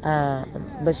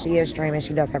 But she is streaming.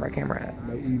 She does have her camera up.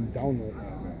 They eating donuts.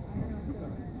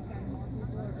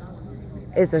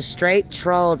 It's a straight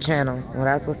troll channel. Well,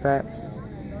 that's what's up.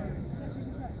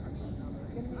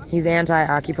 He's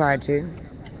anti-occupied too.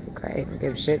 Great. Don't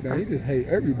give a shit. Man, he just hate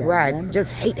everybody. Right. Man.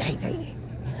 Just hate.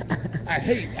 I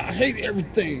hate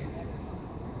everything.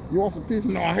 You want some pizza?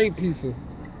 No, I hate pizza.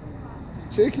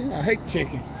 Chicken? I hate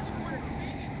chicken.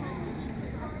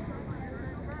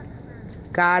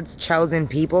 God's chosen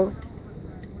people?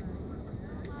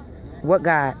 What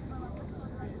God?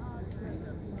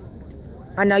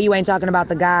 I know you ain't talking about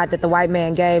the God that the white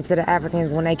man gave to the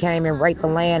Africans when they came and raped the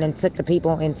land and took the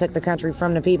people and took the country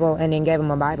from the people and then gave them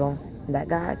a Bible. That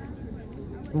God?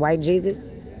 White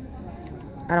Jesus?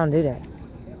 I don't do that.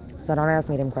 So don't ask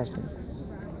me them questions.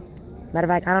 Matter of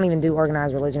fact, I don't even do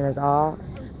organized religion at all.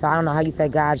 So I don't know how you say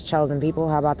God's chosen people.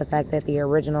 How about the fact that the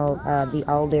original, the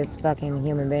oldest fucking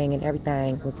human being and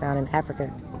everything was found in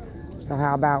Africa? So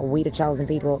how about we the chosen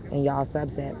people and y'all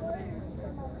subsets?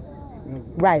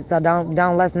 Right, so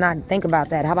let's not think about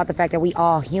that. How about the fact that we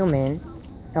all human,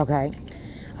 okay?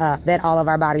 that all of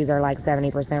our bodies are like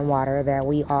 70% water, that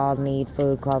we all need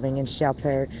food, clothing, and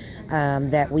shelter,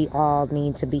 that we all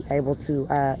need to be able to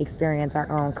experience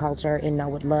our own culture and know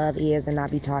what love is and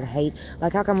not be taught hate.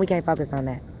 Like, how come we can't focus on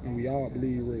that? And we all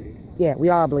bleed red. Yeah, we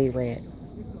all bleed red.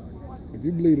 If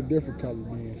you bleed a different color,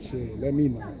 then shit, let me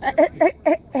know.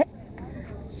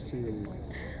 Shit.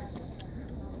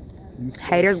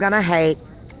 Haters gonna hate.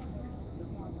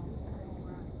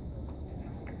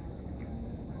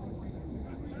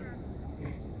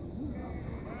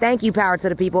 Thank you, power to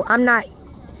the people. I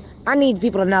need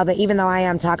people to know that even though I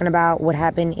am talking about what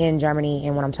happened in Germany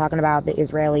and when I'm talking about the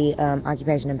Israeli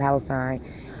occupation in Palestine,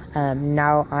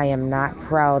 no, I am not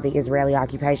pro the Israeli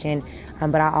occupation,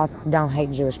 but I also don't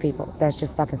hate Jewish people. That's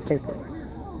just fucking stupid.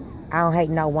 I don't hate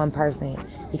no one person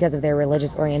because of their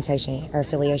religious orientation or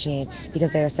affiliation, because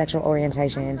of their sexual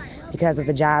orientation, because of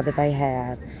the job that they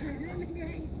have.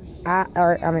 I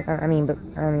mean,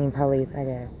 police, I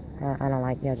guess. I don't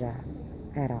like their job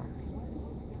at all.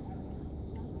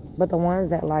 But the ones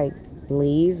that like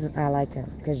leave, I like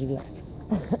them because you.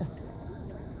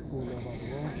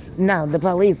 No, the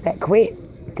police that quit.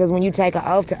 Because when you take an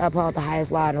oath to uphold the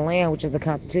highest law in the land, which is the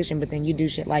Constitution, but then you do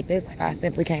shit like this, like, I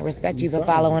simply can't respect you for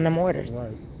following them orders.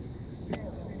 Right.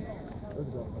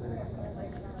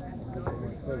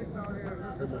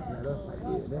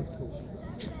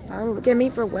 Don't look at me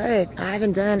for what? I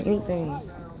haven't done anything.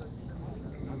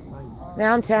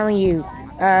 Now I'm telling you,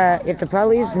 if the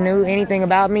police knew anything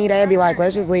about me, they'd be like,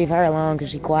 let's just leave her alone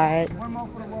because she's quiet.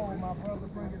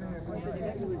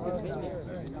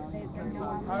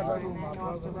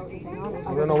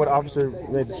 You don't know what officer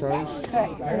made the charge?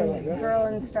 Girl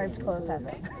in striped clothes has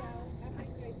it.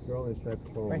 Girl in striped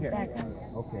clothes. Right here.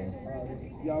 Okay.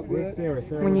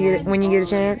 When you get a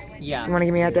chance? Yeah. You want to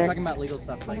give me an We're update? talking about legal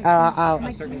stuff like Oh.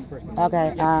 a certain person.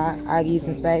 Okay, I'll give you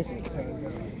some space.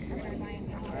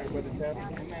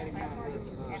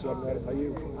 We already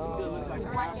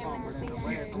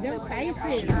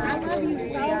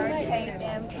paid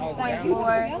them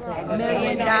 $2.4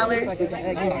 million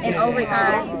in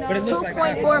overtime.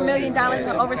 $2.4 million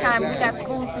in overtime. We got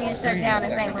schools being shut down in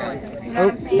St. Louis. You know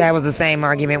what I'm saying? That was the same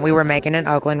argument we were making in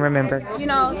Oakland, remember? You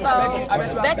know, so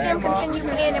let them continue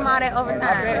paying them all that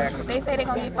overtime. They say they're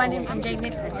going to get funding from Jay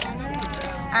Nixon.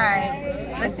 All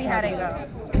right, let's see how they go.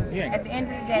 At the end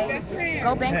of the day,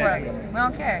 go bankrupt. We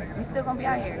don't care. We still gonna be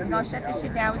out here. We're gonna shut this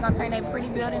shit down. We're gonna turn that pretty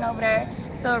building over there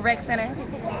to a rec center.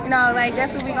 You know, like,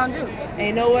 that's what we gonna do.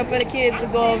 Ain't nowhere for the kids to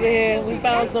go over here. We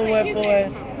found somewhere for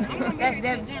it.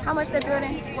 How much that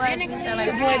building was?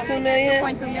 2.2 million.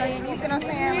 2.2 million. You see what I'm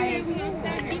saying?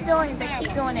 Like, keep doing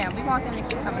that. We want them to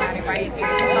keep coming out and riot.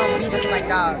 Just don't beat us like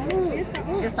dogs.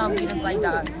 Just don't beat us like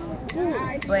dogs.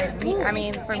 But for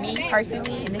me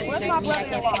personally, and this is just me, I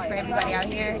can't speak for everybody out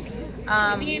here.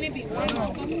 I'm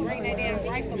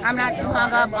not too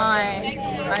hung up on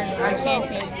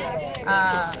chanting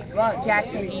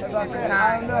Jackson needs to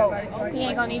resign. He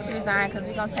ain't gonna need to resign because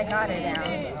we're gonna take all that down.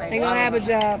 Like, They gonna have a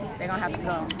job. They're gonna have to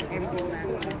go.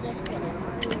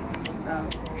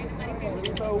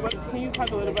 So what, can you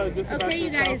talk a little bit just about Okay, you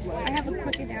yourself? guys, I have a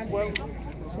quick announcement.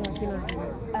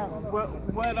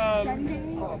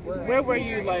 Where were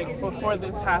you, like, before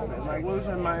this happened? Like, what was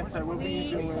your mindset? What were you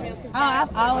doing? Oh,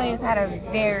 I've always had a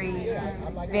very,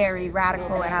 very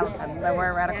radical, and the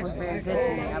word radical is very good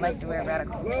to me. I like the word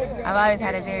radical. I've always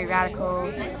had a very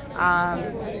radical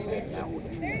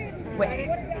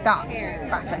thought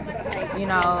process. You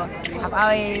know, I've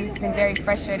always been very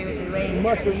frustrated with the way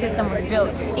the system was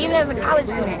built. Even as a college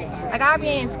student, like, I'd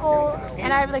be in school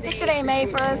and I'd be like, this shit ain't made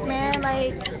for us, man.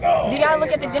 Like, do y'all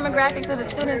look at the demographics of the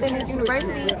students in this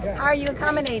university? How are you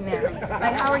accommodating them?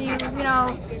 Like, how are you,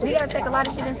 we gotta take a lot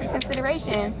of shit into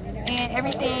consideration. And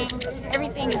everything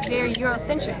is very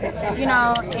Eurocentric,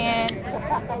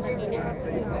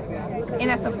 and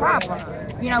that's a problem.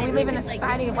 We live in a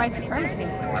society of white supremacy.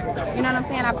 You know what I'm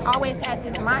saying? I've always had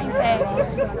this mindset.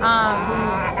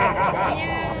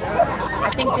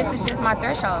 I think this is just my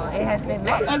threshold. It has been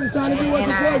met. And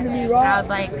I was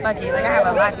like, fuck it. Like, I have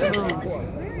a lot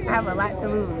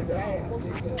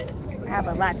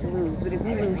to lose. But if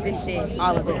we lose this shit,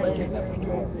 all of us lose.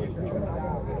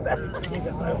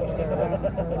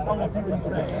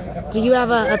 Do you have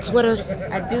a Twitter?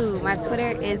 I do. My Twitter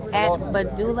is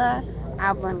 @Badula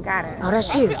Albangata. Oh,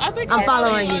 that's you. I'm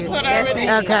following you. That's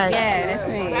me. Okay. Yeah, that's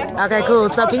me. Okay, cool.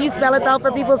 So can you spell it though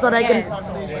for people so they can?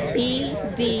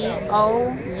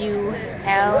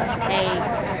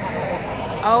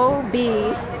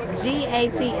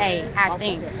 BDOULAOBGATA, I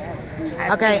think.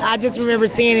 Okay, I just remember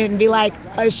seeing it and be like,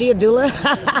 oh, is she a doula?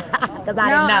 Because I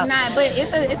No, didn't know. I'm not. But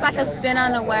it's like a spin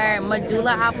on the word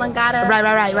medulla oblongata.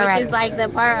 Right. Which is like the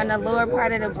part on the lower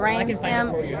part of the brain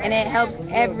stem, and it helps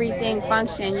everything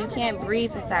function. You can't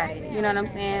breathe without it. You know what I'm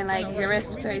saying? Like your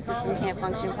respiratory system can't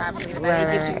function properly without it.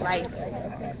 It gives you life.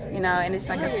 You know, and it's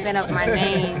like a spin of my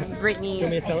name, Brittany. Do you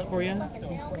want me to spell it for you?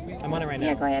 I'm on it right now.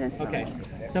 Yeah, go ahead and spell Okay. it.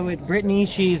 So with Brittany,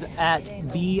 she's at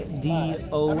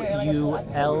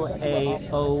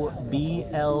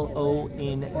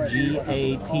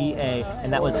BDOULAOBLONGATA,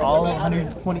 and that was all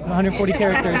 140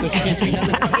 characters, so she can't tweet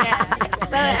nothing. Yeah.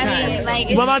 So I mean, like.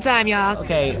 One more time, y'all.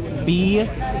 Okay,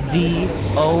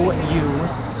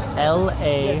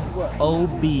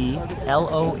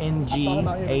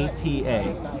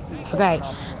 BDOULAOBLONGATA. Okay,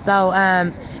 so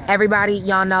everybody,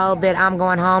 y'all know that I'm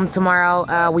going home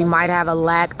tomorrow. We might have a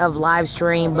lack of live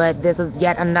stream, but this is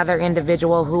yet another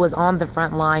individual who is on the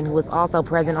front line, who is also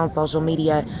present on social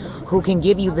media, who can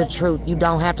give you the truth. You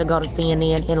don't have to go to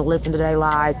CNN and listen to their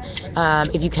lies.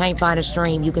 If you can't find a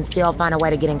stream, you can still find a way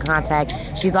to get in contact.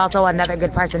 She's also another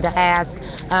good person to ask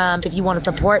if you want to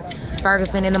support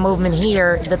Ferguson in the movement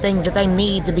here, the things that they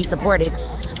need to be supported.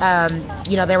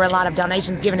 You know, there were a lot of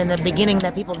donations given in the beginning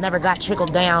that people never got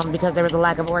trickled down because there was a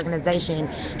lack of organization.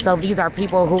 So these are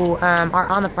people who are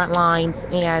on the front lines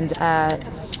and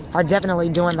are definitely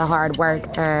doing the hard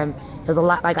work. There's a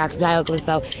lot like Occupy Oakland.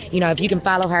 So, you know, if you can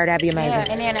follow her, that'd be amazing. Yeah,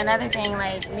 and then another thing,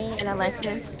 like me and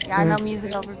Alexis, y'all know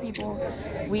Music Over People.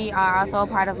 We are also a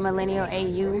part of Millennial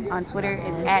AU on Twitter.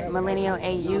 It's at Millennial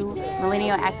AU,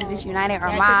 Millennial Activists United,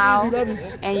 or MILE.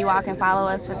 And you all can follow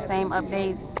us for the same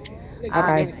updates.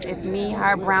 Okay. It's me,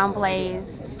 her, Brown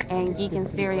Blaze, and Geek and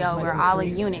Stereo. We're all a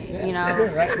unit, you know.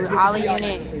 We're all a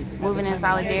unit, moving in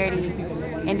solidarity.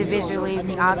 Individually,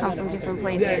 we all come from different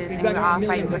places, and we're all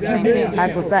fighting for the same thing.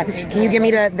 That's what's up. Can you give me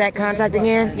that contact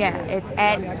again? Yeah, it's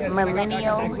at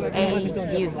Millennial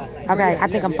AU. Okay, I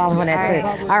think I'm following that too.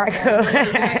 All right, cool.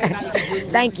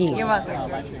 Thank you. You're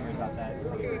welcome.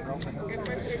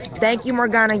 Thank you,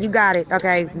 Morgana. You got it.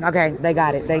 Okay, they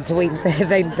got it. They tweet.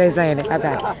 they saying it.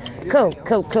 Okay, cool.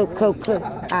 All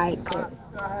right, cool.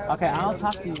 Okay, I'll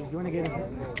talk to you. Do you want to get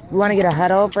You want to get a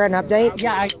huddle for an update?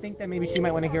 Yeah, I think that maybe she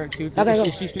might want to hear it too. Okay, Is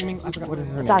cool. she streaming? I forgot what is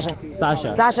her Sasha. name.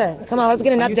 Sasha, come on, let's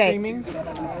get an Are you update. streaming?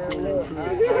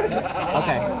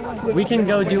 Okay, we can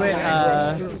go do it.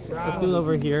 Let's do it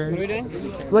over here.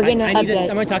 We're getting an update.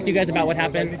 I'm going to talk to you guys about what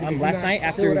happened last night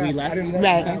after we left.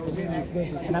 Right.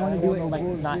 And I want to do it like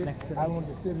not next to. I want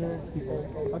to sit here.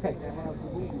 Okay.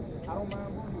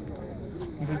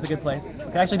 This is a good place.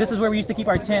 Okay, actually, this is where we used to keep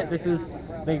our tent. This is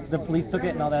the police took it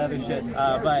and all that other shit.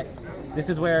 But this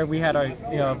is where we had our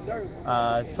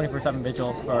 24/7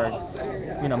 vigil for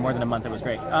more than a month. It was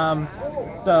great.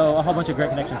 So a whole bunch of great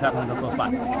connections happened in this little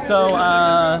spot. So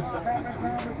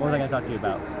what was I going to talk to you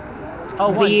about?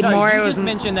 Oh, you just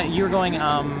mentioned that you're going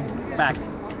back,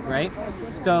 right?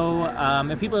 So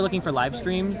if people are looking for live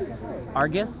streams,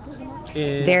 Argus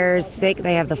is... They're sick.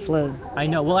 They have the flu. I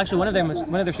know. Well, actually, one of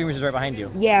their streamers is right behind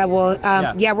you. Yeah. Well,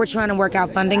 we're trying to work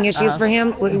out funding issues for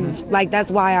him. Like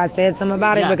that's why I said something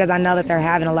about it, because I know that they're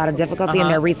having a lot of difficulty and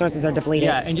their resources are depleted.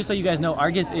 Yeah. And just so you guys know,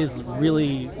 Argus is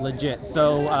really legit.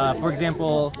 So, for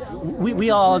example, we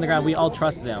all on the ground, we all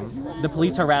trust them. The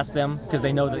police harass them because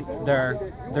they know that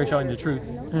they're showing the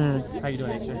truth. How you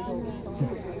doing, AJ?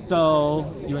 So,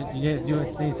 you want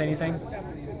to say anything?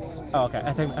 Oh, okay.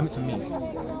 I think I meant to me.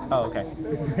 Oh, okay.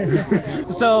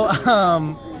 So,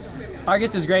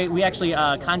 Argus is great. We actually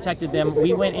contacted them.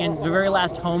 We went in the very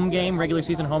last regular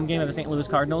season home game of the St. Louis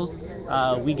Cardinals.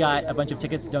 We got a bunch of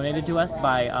tickets donated to us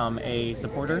by a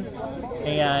supporter,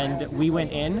 and we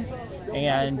went in,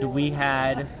 and we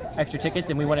had extra tickets,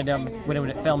 and we wanted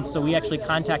it filmed. So we actually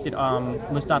contacted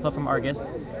Mustafa from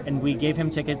Argus, and we gave him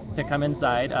tickets to come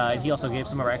inside. He also gave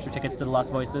some of our extra tickets to the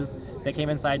Lost Voices. They came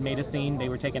inside, made a scene. They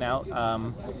were taken out,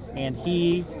 and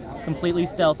he completely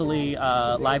stealthily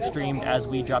live streamed as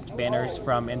we dropped banners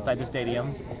from inside the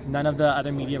stadium. None of the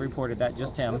other media reported that,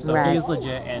 just him. So he is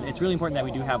legit, and it's really important that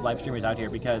we do have live streamers out here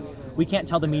because we can't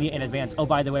tell the media in advance, oh,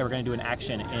 by the way, we're going to do an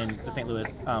action in the St.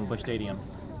 Louis Busch Stadium.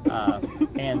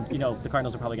 And the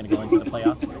Cardinals are probably going to go into the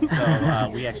playoffs, so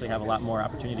we actually have a lot more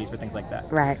opportunities for things like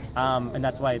that. Right. And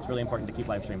that's why it's really important to keep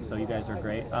live streams. So you guys are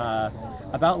great.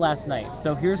 About last night.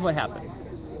 So here's what happened.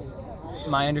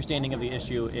 my understanding of the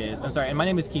issue is, I'm sorry, and my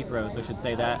name is Keith Rose, I should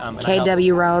say that. And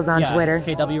KW Rose on Twitter.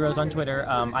 KW Rose on Twitter.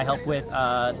 I help with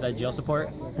the jail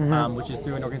support, which is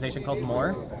through an organization called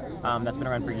MORE. That's been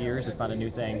around for years. It's not a new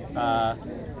thing.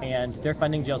 And they're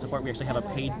funding jail support. We actually have a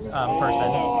paid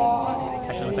person.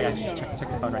 Actually, looks like I should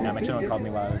check the phone right now. Make sure no one called me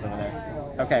while I was over there.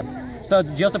 Okay. So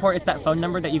jail support, it's that phone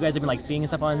number that you guys have been like seeing and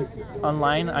stuff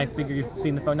online. I figure you've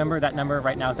seen the phone number. That number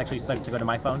right now is actually set to go to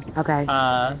my phone. Okay.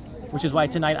 Which is why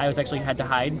tonight I was actually had to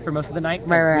hide for most of the night.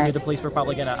 Right. We knew the police were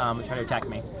probably gonna try to attack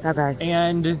me. Okay.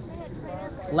 And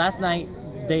last night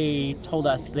they told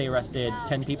us they arrested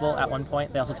 10 people at one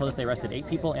point. They also told us they arrested 8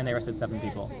 people and they arrested 7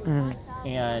 people.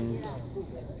 And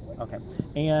okay.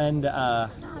 And let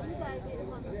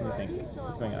me think.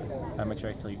 What's going on? I'll make sure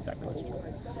I tell you exactly what's true.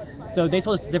 So they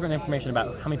told us different information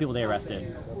about how many people they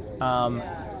arrested.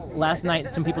 Last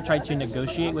night, some people tried to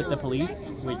negotiate with the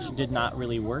police, which did not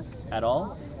really work at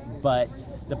all. But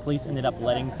the police ended up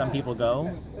letting some people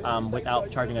go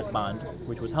without charging us bond,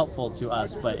 which was helpful to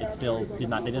us, but it still did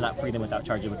not. They did not free them without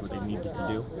charging with what they needed to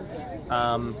do.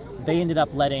 They ended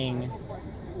up letting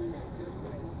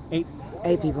 8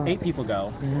 people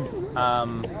go.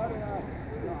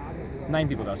 9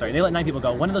 people go. Sorry, they let 9 people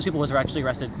go. One of those people was actually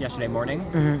arrested yesterday morning,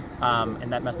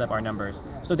 and that messed up our numbers.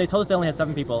 So they told us they only had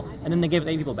 7 people, and then they gave us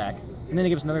 8 people back, and then they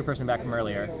gave us another person back from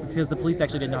earlier because the police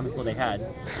actually didn't know how many people they had.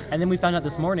 And then we found out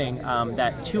this morning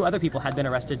that 2 other people had been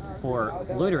arrested for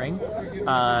loitering,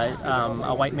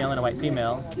 a white male and a white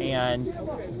female, and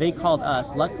they called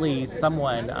us. Luckily,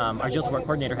 someone, our jail support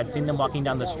coordinator, had seen them walking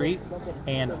down the street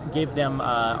and gave them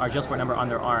our jail support number on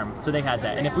their arm, so they had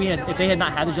that. And if they had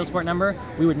not had the jail support number,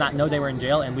 we would not know they were in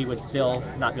jail, and we would still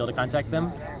not be able to contact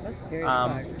them.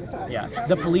 Yeah,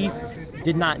 the police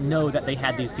did not know that they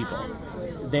had these people.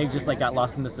 They just like got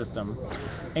lost in the system,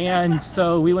 and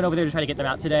so we went over there to try to get them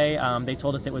out today. They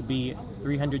told us it would be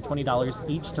 $320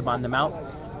 each to bond them out.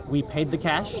 We paid the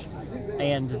cash,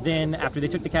 and then after they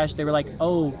took the cash, they were like,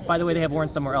 "Oh, by the way, they have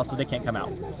warrants somewhere else, so they can't come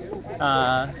out."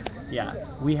 Yeah,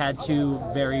 we had to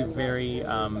very, very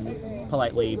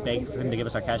politely beg for them to give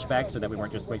us our cash back so that we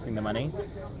weren't just wasting the money.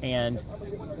 And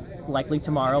likely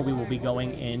tomorrow we will be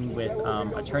going in with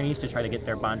attorneys to try to get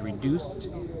their bond reduced.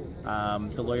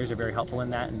 The lawyers are very helpful in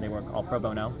that, and they work all pro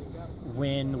bono.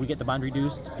 When we get the bond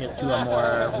reduced to a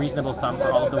more reasonable sum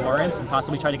for all of the warrants, and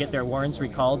possibly try to get their warrants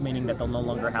recalled, meaning that they'll no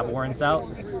longer have warrants out,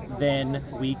 then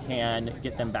we can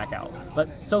get them back out.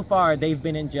 But so far, they've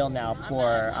been in jail now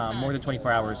for more than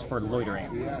 24 hours for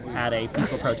loitering at a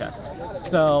peaceful protest.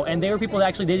 So, and they were people that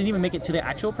actually, they didn't even make it to the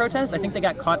actual protest. I think they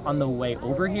got caught on the way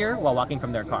over here while walking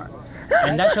from their car.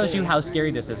 And that shows you how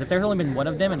scary this is. If there's only been one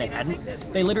of them and they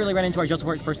hadn't, they literally ran into our jail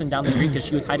support person down the street because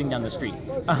she was hiding down the street.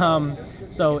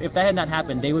 So if that had not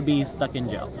happened, they would be stuck in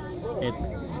jail.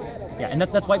 Yeah, and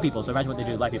that's white people, so imagine what they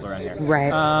do to black people around here.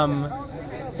 Right.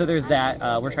 So there's that.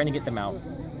 We're trying to get them out.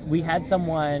 We had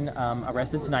someone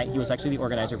arrested tonight. He was actually the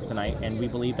organizer for tonight, and we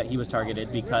believe that he was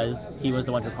targeted because he was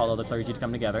the one who called all the clergy to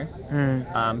come together.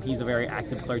 He's a very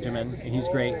active clergyman. He's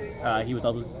great. He was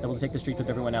able to take the streets with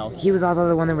everyone else. He was also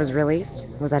the one that was released?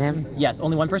 Was that him? Yes,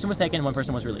 only one person was taken and one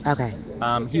person was released. Okay.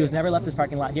 He was never left his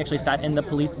parking lot. He actually sat in the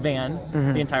police van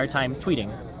the entire time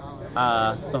tweeting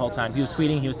the whole time. He was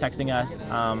tweeting, he was texting us.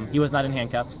 He was not in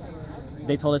handcuffs.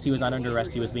 They told us he was not under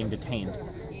arrest, he was being detained.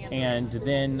 And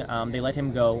then they let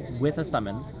him go with a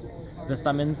summons. The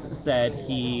summons said let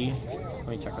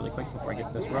me check really quick before I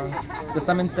get this wrong. The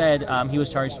summons said he was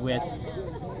charged with,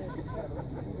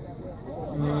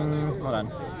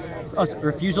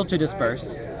 refusal to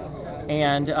disperse.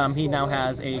 And he now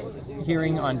has a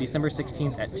hearing on December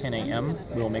 16th at 10 a.m.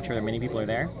 We will make sure that many people are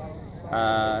there.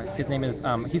 His name is,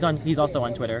 he's also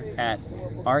on Twitter at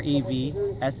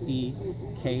REVSEKOU,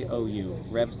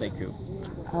 Revsekou.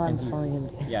 Oh, I'm calling him.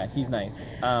 Yeah, he's nice.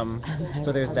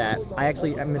 So there's that. I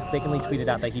mistakenly tweeted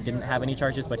out that he didn't have any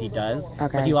charges, but he does.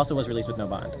 Okay. But he also was released with no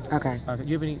bond. Okay. Do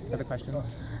you have any other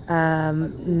questions?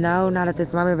 No, not at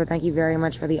this moment, but thank you very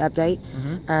much for the update.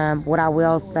 What I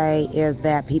will say is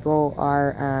that people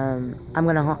are, I'm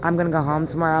gonna go home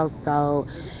tomorrow, so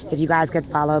if you guys could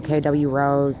follow KW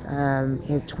Rose,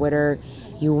 his Twitter,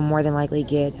 you will more than likely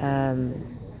get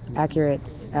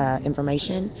accurate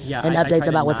information and updates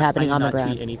about what's happening on the ground.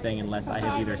 I tweet anything unless I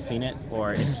have either seen it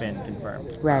or it's been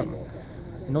confirmed. Right.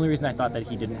 And the only reason I thought that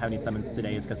he didn't have any summons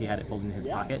today is because he had it folded in his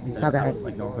pocket,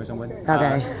 like normal person would.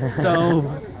 Okay. So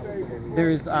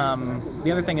there's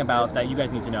the other thing about that you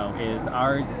guys need to know is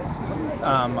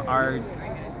our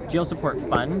jail support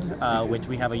fund, which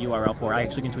we have a URL for. I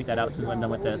actually can tweet that out as soon as I'm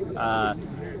done with this.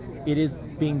 It is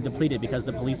being depleted because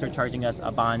the police are charging us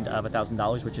a bond of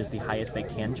 $1,000, which is the highest they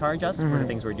can charge us for the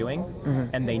things we're doing,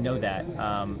 and they know that.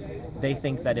 they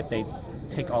think that if they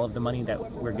take all of the money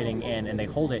that we're getting in and they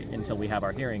hold it until we have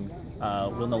our hearings,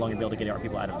 we'll no longer be able to get our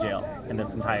people out of jail, and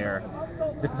this entire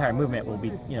movement will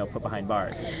be, put behind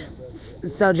bars.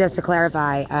 So just to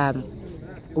clarify,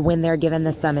 when they're given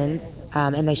the summons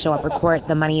and they show up for court,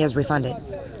 the money is refunded.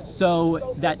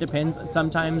 So that depends.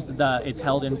 Sometimes it's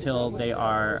held until they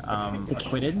are the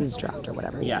acquitted. Case is dropped or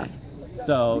whatever. Yeah.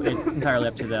 So it's entirely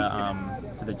up to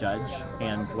the judge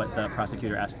and what the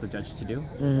prosecutor asks the judge to do.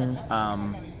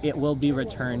 Mm-hmm. It will be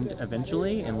returned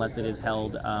eventually, unless it is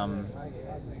held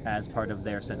as part of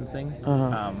their sentencing.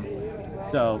 Uh-huh.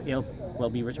 So it will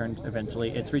be returned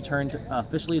eventually. It's returned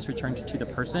officially. It's returned to the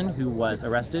person who was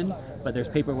arrested, but there's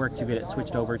paperwork to get it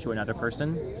switched over to another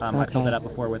person. I've filled that out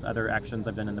before with other actions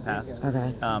I've done in the past.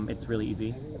 Okay. It's really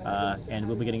easy, and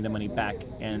we'll be getting the money back.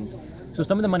 And so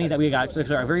some of the money that we got, so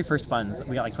our very first funds,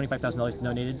 we got like $25,000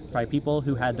 donated by people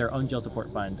who had their own jail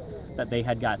support fund that they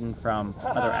had gotten from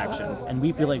other actions. And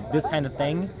we feel like this kind of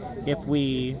thing, if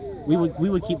we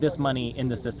would keep this money in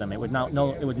the system. It would not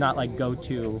like go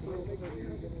to.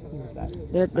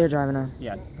 They're driving on.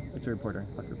 Yeah, it's a reporter.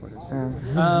 Fuck reporters.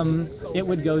 Oh. It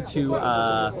would go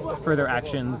to further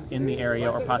actions in the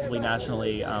area or possibly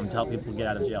nationally to help people get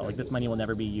out of jail. Like, this money will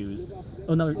never be used.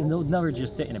 It'll never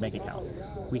just sit in a bank account.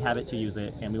 We have it to use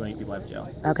it, and we want to get people out of jail.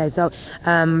 Okay, so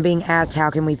being asked how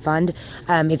can we fund,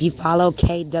 if you follow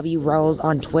KW Rose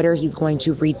on Twitter, he's going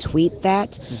to retweet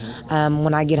that. Mm-hmm.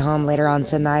 When I get home later on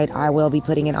tonight, I will be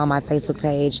putting it on my Facebook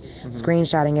page,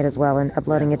 screenshotting it as well, and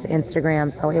uploading it to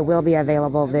Instagram. So it will be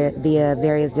available via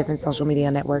various different social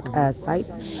media network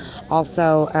sites.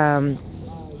 Also,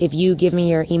 if you give me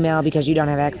your email, because you don't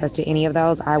have access to any of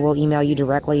those, I will email you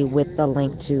directly with the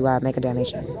link to make a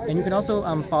donation. And you can also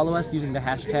follow us using the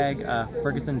hashtag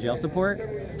Ferguson Jail Support.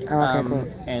 Oh, okay, cool.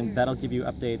 And that'll give you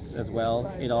updates as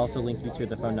well. It'll also link you to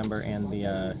the phone number and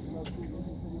the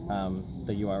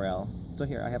URL. So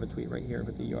here, I have a tweet right here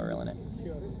with the URL in it.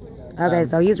 Okay,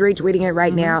 so he's retweeting it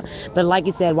right now. But like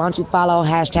you said, why don't you follow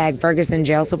hashtag Ferguson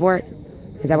Jail Support?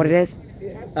 Is that what it is?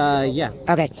 Yeah.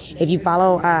 Okay, if you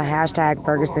follow hashtag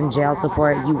Ferguson Jail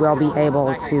Support, you will be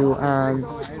able to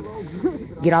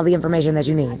get all the information that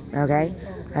you need, okay?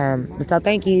 So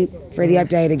thank you for the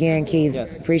update again, Keith.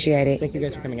 Yes. Appreciate it. Thank you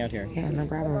guys for coming out here. Yeah, no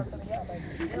problem.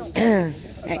 Hey.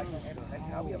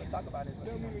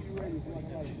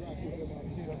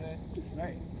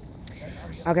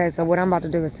 Okay, so what I'm about to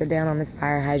do is sit down on this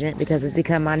fire hydrant because it's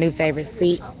become my new favorite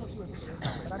seat.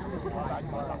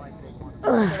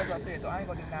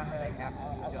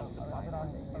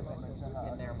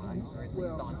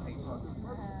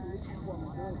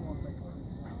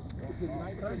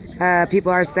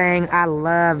 People are saying I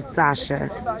love Sasha.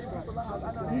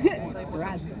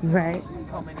 Right?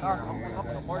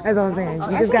 That's what I'm saying.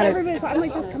 You just gotta. I'm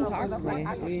like, just come talk to me.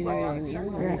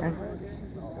 Yeah.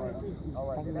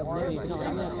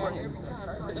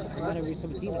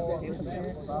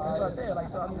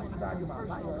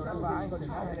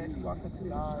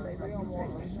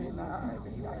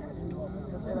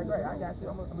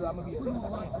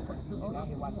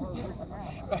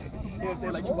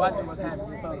 Like you watching what's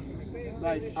happening. So,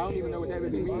 like, I don't even know what that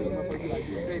really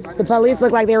means. The police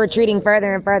look like they're retreating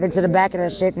further and further to the back of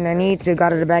that shit, and they need to go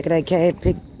to the back of that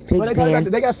pig pen.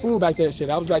 They got food back there and shit.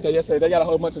 I was back there yesterday. They got a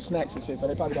whole bunch of snacks and shit, so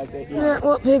they probably like that. Yeah,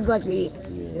 what pigs like to eat?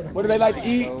 What do they like to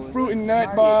eat? Fruit and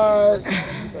nut bars,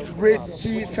 grits,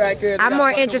 cheese crackers. I'm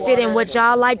more interested in what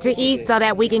y'all like to eat so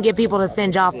that we can get people to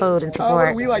send y'all food and What support.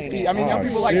 do we like to eat? I mean, young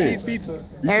people like cheese pizza.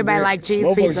 Everybody like cheese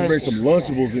pizza. Make some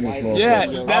Lunchables in this motherfucker.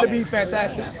 Yeah, that'd be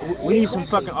fantastic. We need some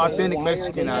fucking authentic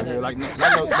Mexican out here, like no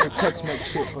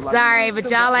Tex-Mex shit. Sorry,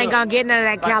 but y'all ain't gonna get none of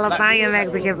that California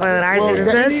Mexican food. Our shit is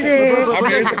good shit. I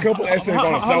mean, there's a couple essays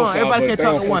on the south side, everybody but can't they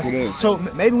talk don't at fuck with once. us. So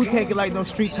maybe we can't get like those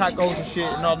street tacos and shit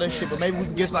and all that shit, but maybe we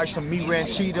can get like some meat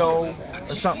ranchito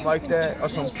or something like that, or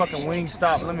some fucking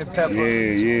Wingstop lemon pepper.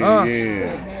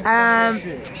 Yeah.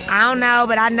 I don't know,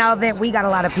 but I know that we got a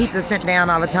lot of pizza sent down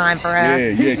all the time for us.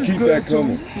 Yeah, keep that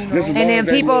coming. And then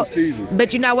people,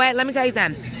 but you know what? Let me tell you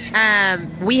something.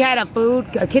 We had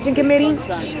a kitchen committee,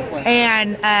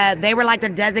 and they were like the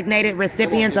designated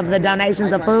recipients of the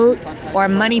donations of food or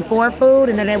money for food,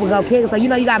 and then they would go kick. So you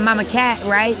know, you got Mama Cat,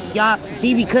 right? Y'all,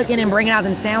 she be cooking and bringing out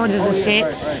them sandwiches and shit,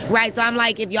 right? So I'm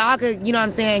like, if y'all could, you know what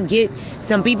I'm saying, get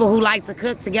some people who like to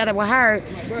cook together with her,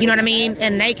 you know what I mean,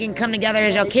 and they can come together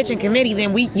as your kitchen committee,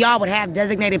 then y'all would have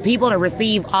designated people to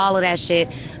receive all of that shit.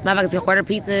 Motherfuckers can order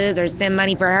pizzas or send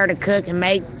money for her to cook and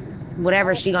make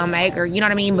whatever she gonna make, or you know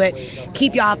what I mean, but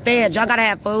keep y'all fed. Y'all gotta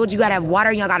have food, you gotta have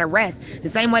water, y'all gotta rest. The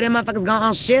same way them motherfuckers go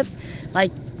on shifts,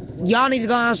 like y'all need to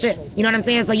go on shifts. You know what I'm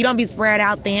saying? So you don't be spread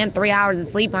out thin. 3 hours of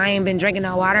sleep. I ain't been drinking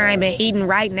no water. I ain't been eating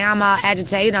right. Now I'm all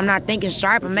agitated. I'm not thinking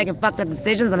sharp. I'm making fucked up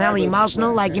decisions. I'm hella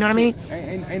emotional. Like, you know what I mean?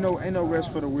 Ain't no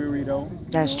rest for the weary though.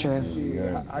 That's true.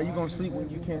 Shit, how you gonna sleep when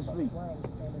you can't sleep?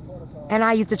 And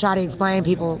I used to try to explain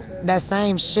people that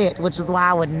same shit, which is why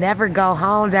I would never go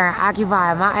home during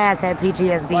Occupy. My ass had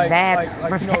PTSD bad.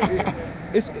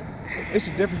 It's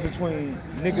the difference between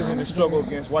niggas in the struggle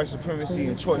against white supremacy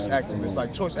and choice activists.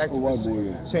 Like choice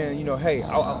activists saying, you know, hey,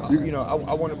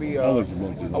 I want to be a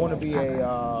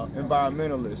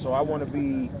environmentalist, or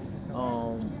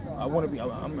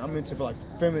I'm into like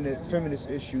feminist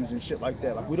issues and shit like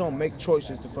that. Like we don't make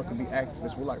choices to fucking be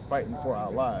activists. We're like fighting for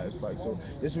our lives. Like so,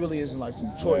 this really isn't like some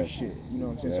choice shit. You know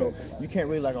what I'm saying? So you can't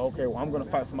really like, okay, well I'm gonna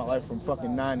fight for my life from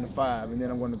fucking 9 to 5 and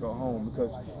then I'm gonna go home,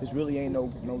 because this really ain't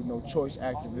no choice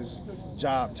activist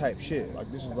job type shit.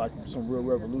 Like this is like some real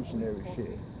revolutionary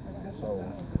shit. So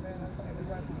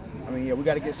I mean, yeah, we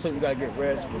gotta get sleep, we gotta get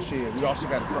rest, but shit, we also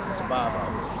gotta fucking survive out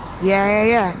here.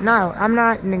 Yeah. No, I'm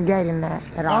not negating that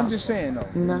at all. I'm just saying though.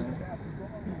 No.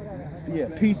 Yeah,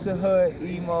 Pizza Hut,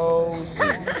 Emos.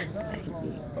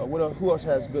 What else? Who else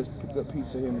has good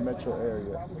pizza here in the metro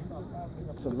area?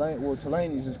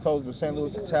 Tulani's is closed, but St.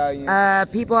 Louis Italian.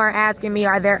 People are asking me,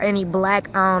 are there any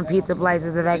black-owned pizza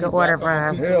places that they could order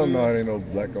from? Hell no, there ain't no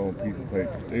black-owned pizza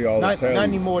places. They all Italian. Not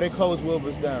anymore. They closed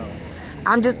Wilbur's down.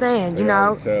 I'm just saying, you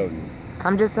know.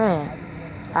 I'm just saying.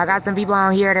 I got some people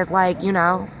on here that's like, you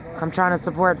know, I'm trying to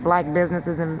support black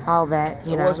businesses and all that,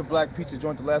 you know. There was a black pizza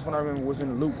joint. The last one I remember was in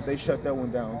the Loop, but they shut that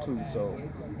one down too. So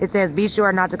it says, be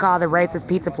sure not to call the racist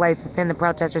pizza place to send the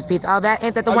protesters pizza. Oh, that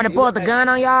ain't that the one that pulled the gun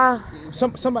on y'all?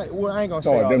 Somebody, well, I ain't gonna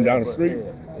say all them that, down the street.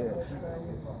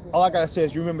 Yeah. All I gotta say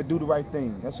is, you remember, do the right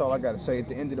thing. That's all I gotta say at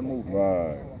the end of the movie.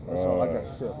 Right. That's all I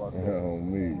gotta say about that.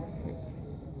 On me.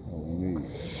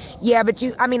 Yeah, but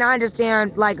I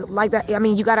understand, like that. I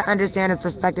mean, you gotta understand his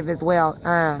perspective as well.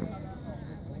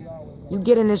 You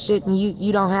get in this shit and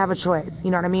you don't have a choice.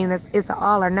 You know what I mean? It's an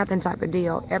all or nothing type of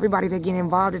deal. Everybody that get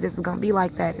involved in this is gonna be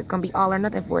like that. It's gonna be all or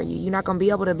nothing for you. You're not gonna be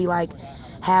able to be like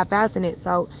half-assing it.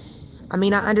 So, I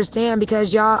understand,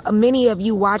 because many of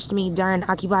you watched me during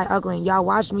Occupy Oakland. Y'all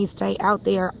watched me stay out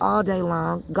there all day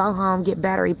long, go home, get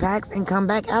battery packs, and come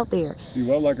back out there. See,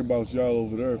 what I like about y'all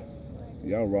over there,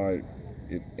 y'all ride,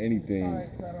 if anything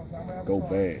go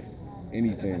bad,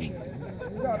 anything.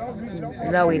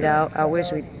 No, we don't. I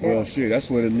wish we did. Well, shit, that's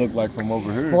what it looked like from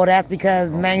over here. Well, that's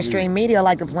because mainstream media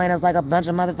like to paint us like a bunch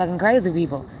of motherfucking crazy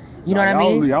people. You know what I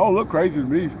mean? Y'all look crazy to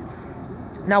me.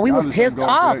 No, we was pissed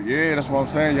off. Yeah, that's what I'm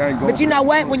saying. Y'all ain't going. But you know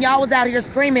what? When y'all was out here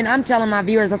screaming, I'm telling my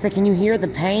viewers, I said, can you hear the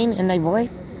pain in their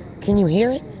voice? Can you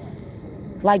hear it?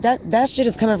 Like that shit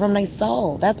is coming from their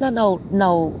soul. That's not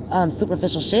no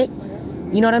superficial shit.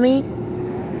 You know what I mean?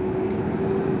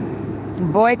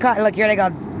 Boycott. Look, here they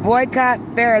go. Boycott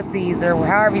Pharisees, or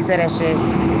however you say that shit.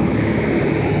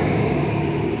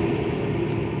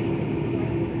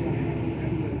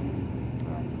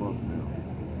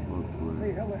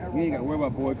 You ain't gotta worry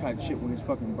about boycott shit when it's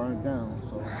fucking burned down.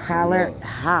 So Holler.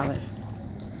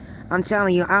 I'm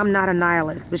telling you, I'm not a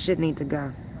nihilist, but shit need to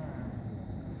go.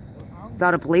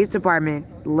 So the police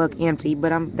department look empty,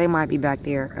 but they might be back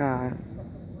there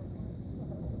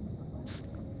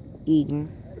eating.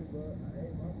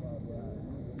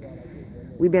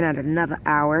 We've been at another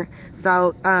hour.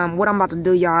 So what I'm about to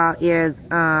do, y'all, is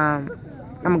I'm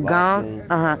gonna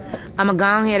go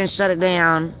ahead and shut it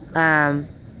down.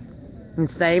 And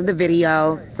save the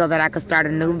video so that I can start a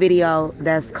new video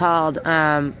that's called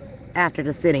After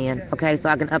the Sit-In, okay? So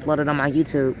I can upload it on my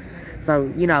YouTube. So,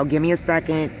 you know, give me a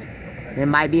second. It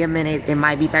might be a minute. It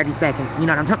might be 30 seconds. You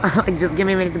know what I'm talking about? Like, just give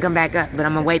me a minute to come back up. But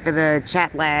I'm going to wait for the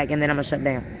chat lag, and then I'm going to shut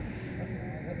down.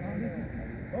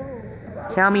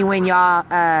 Tell me when y'all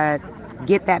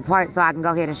get that part so I can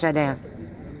go ahead and shut down.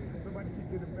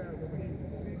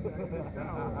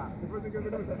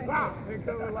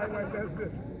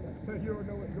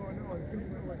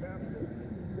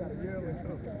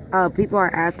 Oh, people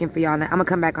are asking for y'all now. I'm gonna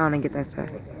come back on and get that stuff.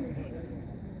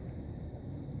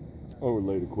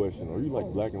 Unrelated question. Are you like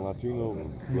black and Latino, or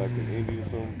black and Indian or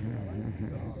something?